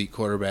with an elite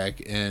quarterback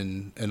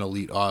in an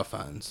elite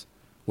offense,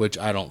 which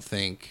I don't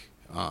think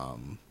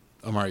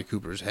Amari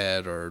Cooper's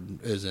had or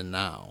is in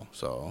now.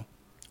 So,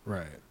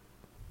 Right.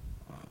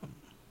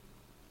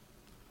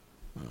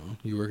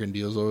 you working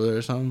deals over there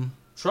or something?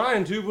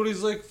 trying to, but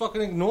he's like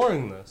fucking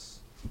ignoring this.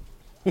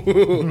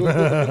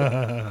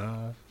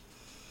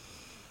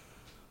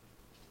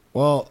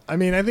 Well, I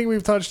mean, I think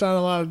we've touched on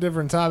a lot of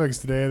different topics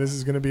today. This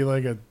is going to be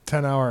like a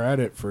 10-hour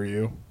edit for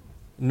you.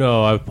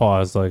 No, I've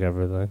paused like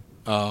everything.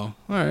 Oh, all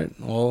right.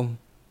 Well,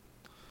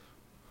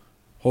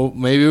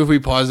 maybe if we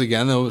pause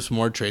again, there'll some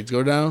more trades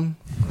go down.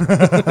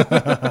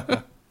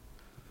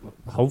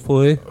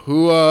 Hopefully,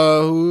 Who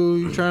are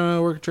you trying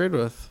to work a trade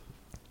with?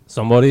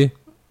 somebody.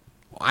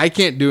 I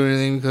can't do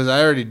anything because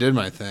I already did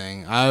my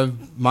thing.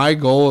 My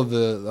goal of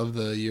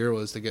the year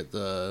was to get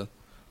the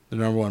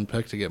number 1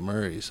 pick to get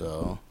Murray.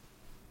 So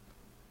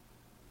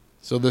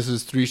this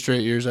is 3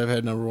 straight years I've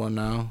had number 1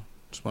 now.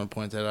 Just want to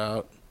point that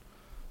out.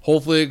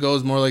 Hopefully it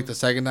goes more like the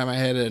second time I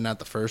had it and not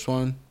the first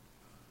one.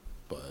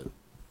 But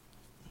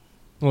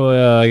Well,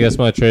 yeah, I guess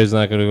my trade's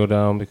not going to go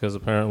down because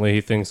apparently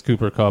he thinks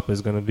Cooper Kupp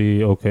is going to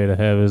be okay to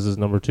have as his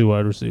number 2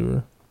 wide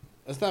receiver.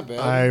 that's not bad.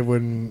 I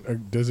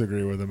wouldn't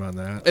disagree with him on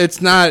that.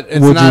 It's not. It's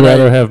Would not you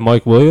rather have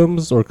Mike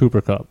Williams or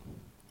Cooper Kupp?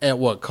 at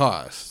what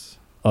cost?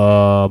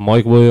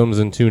 Mike Williams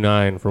and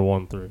 2.9 for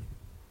 1.3.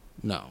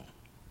 No.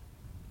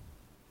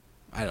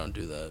 I don't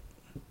do that.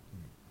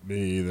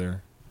 Me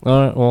either.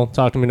 All right, well,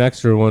 talk to me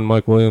next year when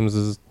Mike Williams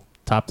is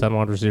top 10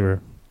 wide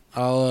receiver.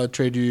 I'll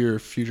trade you your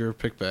future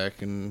pick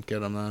back and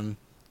get him then.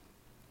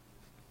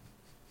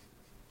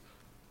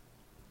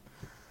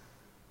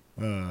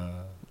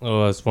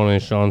 Oh, that's funny.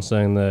 Sean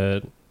saying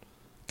that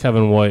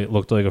Kevin White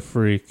looked like a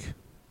freak.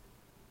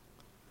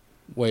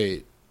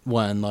 Wait,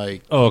 when?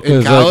 Like, Oh, in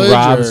because college,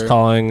 Rob's or-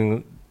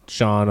 calling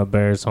Sean a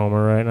Bears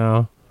homer right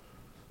now.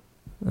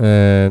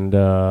 And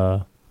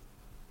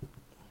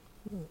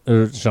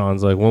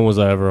Sean's like, when was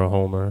I ever a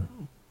homer?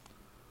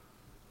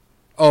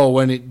 Oh,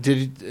 when it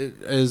did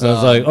is I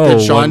was like, oh,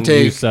 did Sean when you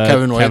take said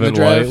Kevin White in the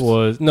draft? White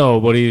was no,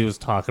 but he was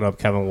talking up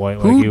Kevin White.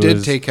 Who like he did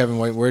was, take Kevin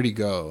White? Where'd he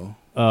go?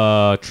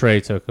 Trey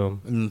took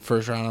him. In the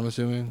first round, I'm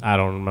assuming. I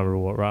don't remember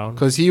what round.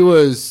 Because he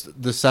was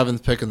the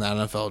 7th pick in the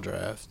NFL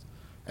draft,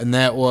 and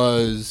that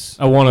was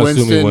I want to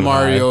assume he Winston, went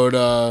high.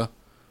 Mariota.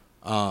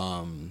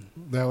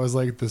 That was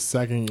like the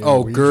second year.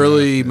 Oh, we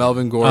Gurley, drafted.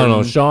 Melvin I Gordon. don't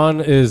know. Sean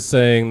is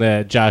saying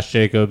that Josh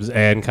Jacobs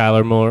and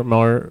Kyler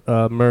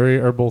Murray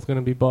are both going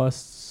to be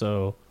busts.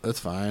 So That's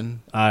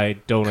fine. I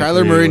don't. Kyler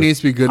agree Murray with needs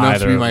to be good enough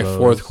to be either my of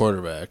those. 4th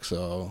quarterback,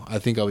 so I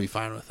think I'll be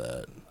fine with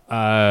that.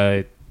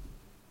 I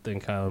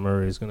think Kyler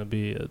Murray is going to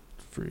be a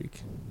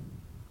freak.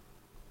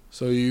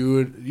 So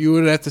you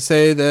would have to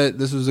say that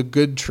this was a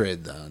good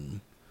trade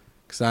then,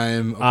 because I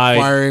am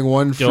acquiring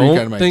one freak on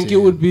Don't my think team.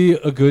 it would be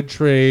a good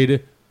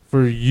trade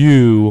for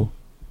you,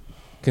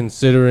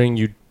 considering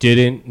you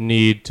didn't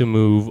need to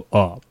move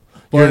up.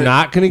 You're But-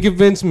 not going to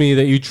convince me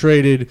that you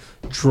traded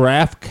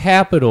draft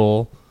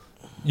capital.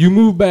 You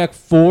moved back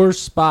 4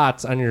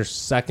 spots on your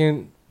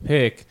 2nd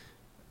pick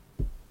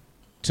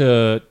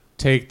to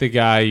take the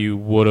guy you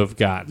would have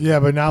gotten. Yeah,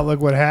 but now look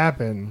what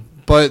happened.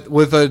 But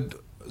with a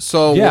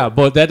Yeah,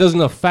 but that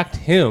doesn't affect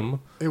him.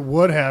 It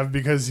would have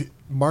because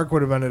Mark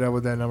would have ended up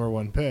with that number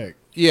 1 pick.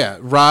 Yeah,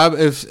 Rob.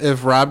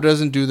 If Rob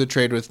doesn't do the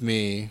trade with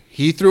me,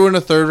 he threw in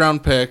a 3rd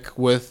round pick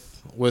with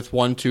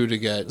 1-2 to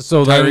get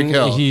So Tyreek then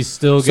Hill. he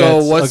still So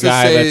gets what's a to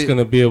guy say- that's going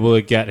to be able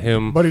to get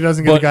him. But he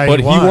doesn't get the guy but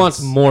he he wants.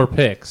 wants more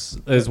picks,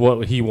 is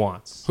what he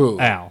wants. Who?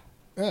 Al.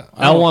 Yeah.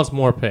 Al wants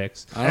more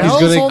picks. I don't- He's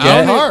Al's going to holding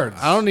get. cards.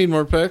 I don't need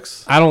more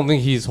picks. I don't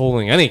think he's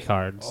holding any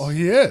cards. Oh,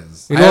 he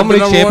is. You I know how have the many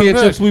number 1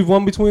 championships pick. we've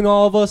won between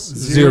all of us?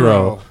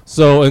 0.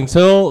 So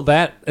until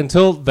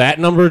that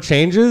number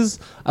changes,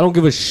 I don't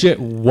give a shit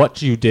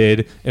what you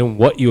did and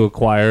what you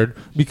acquired,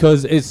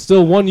 because it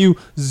still won you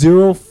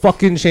 0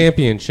 fucking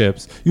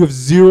championships. You have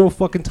 0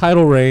 fucking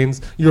title reigns.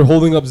 You're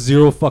holding up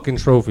 0 fucking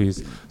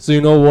trophies. So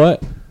you know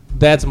what?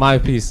 That's my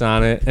piece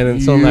on it. And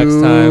until next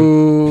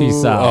time,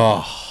 peace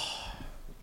out. Oh.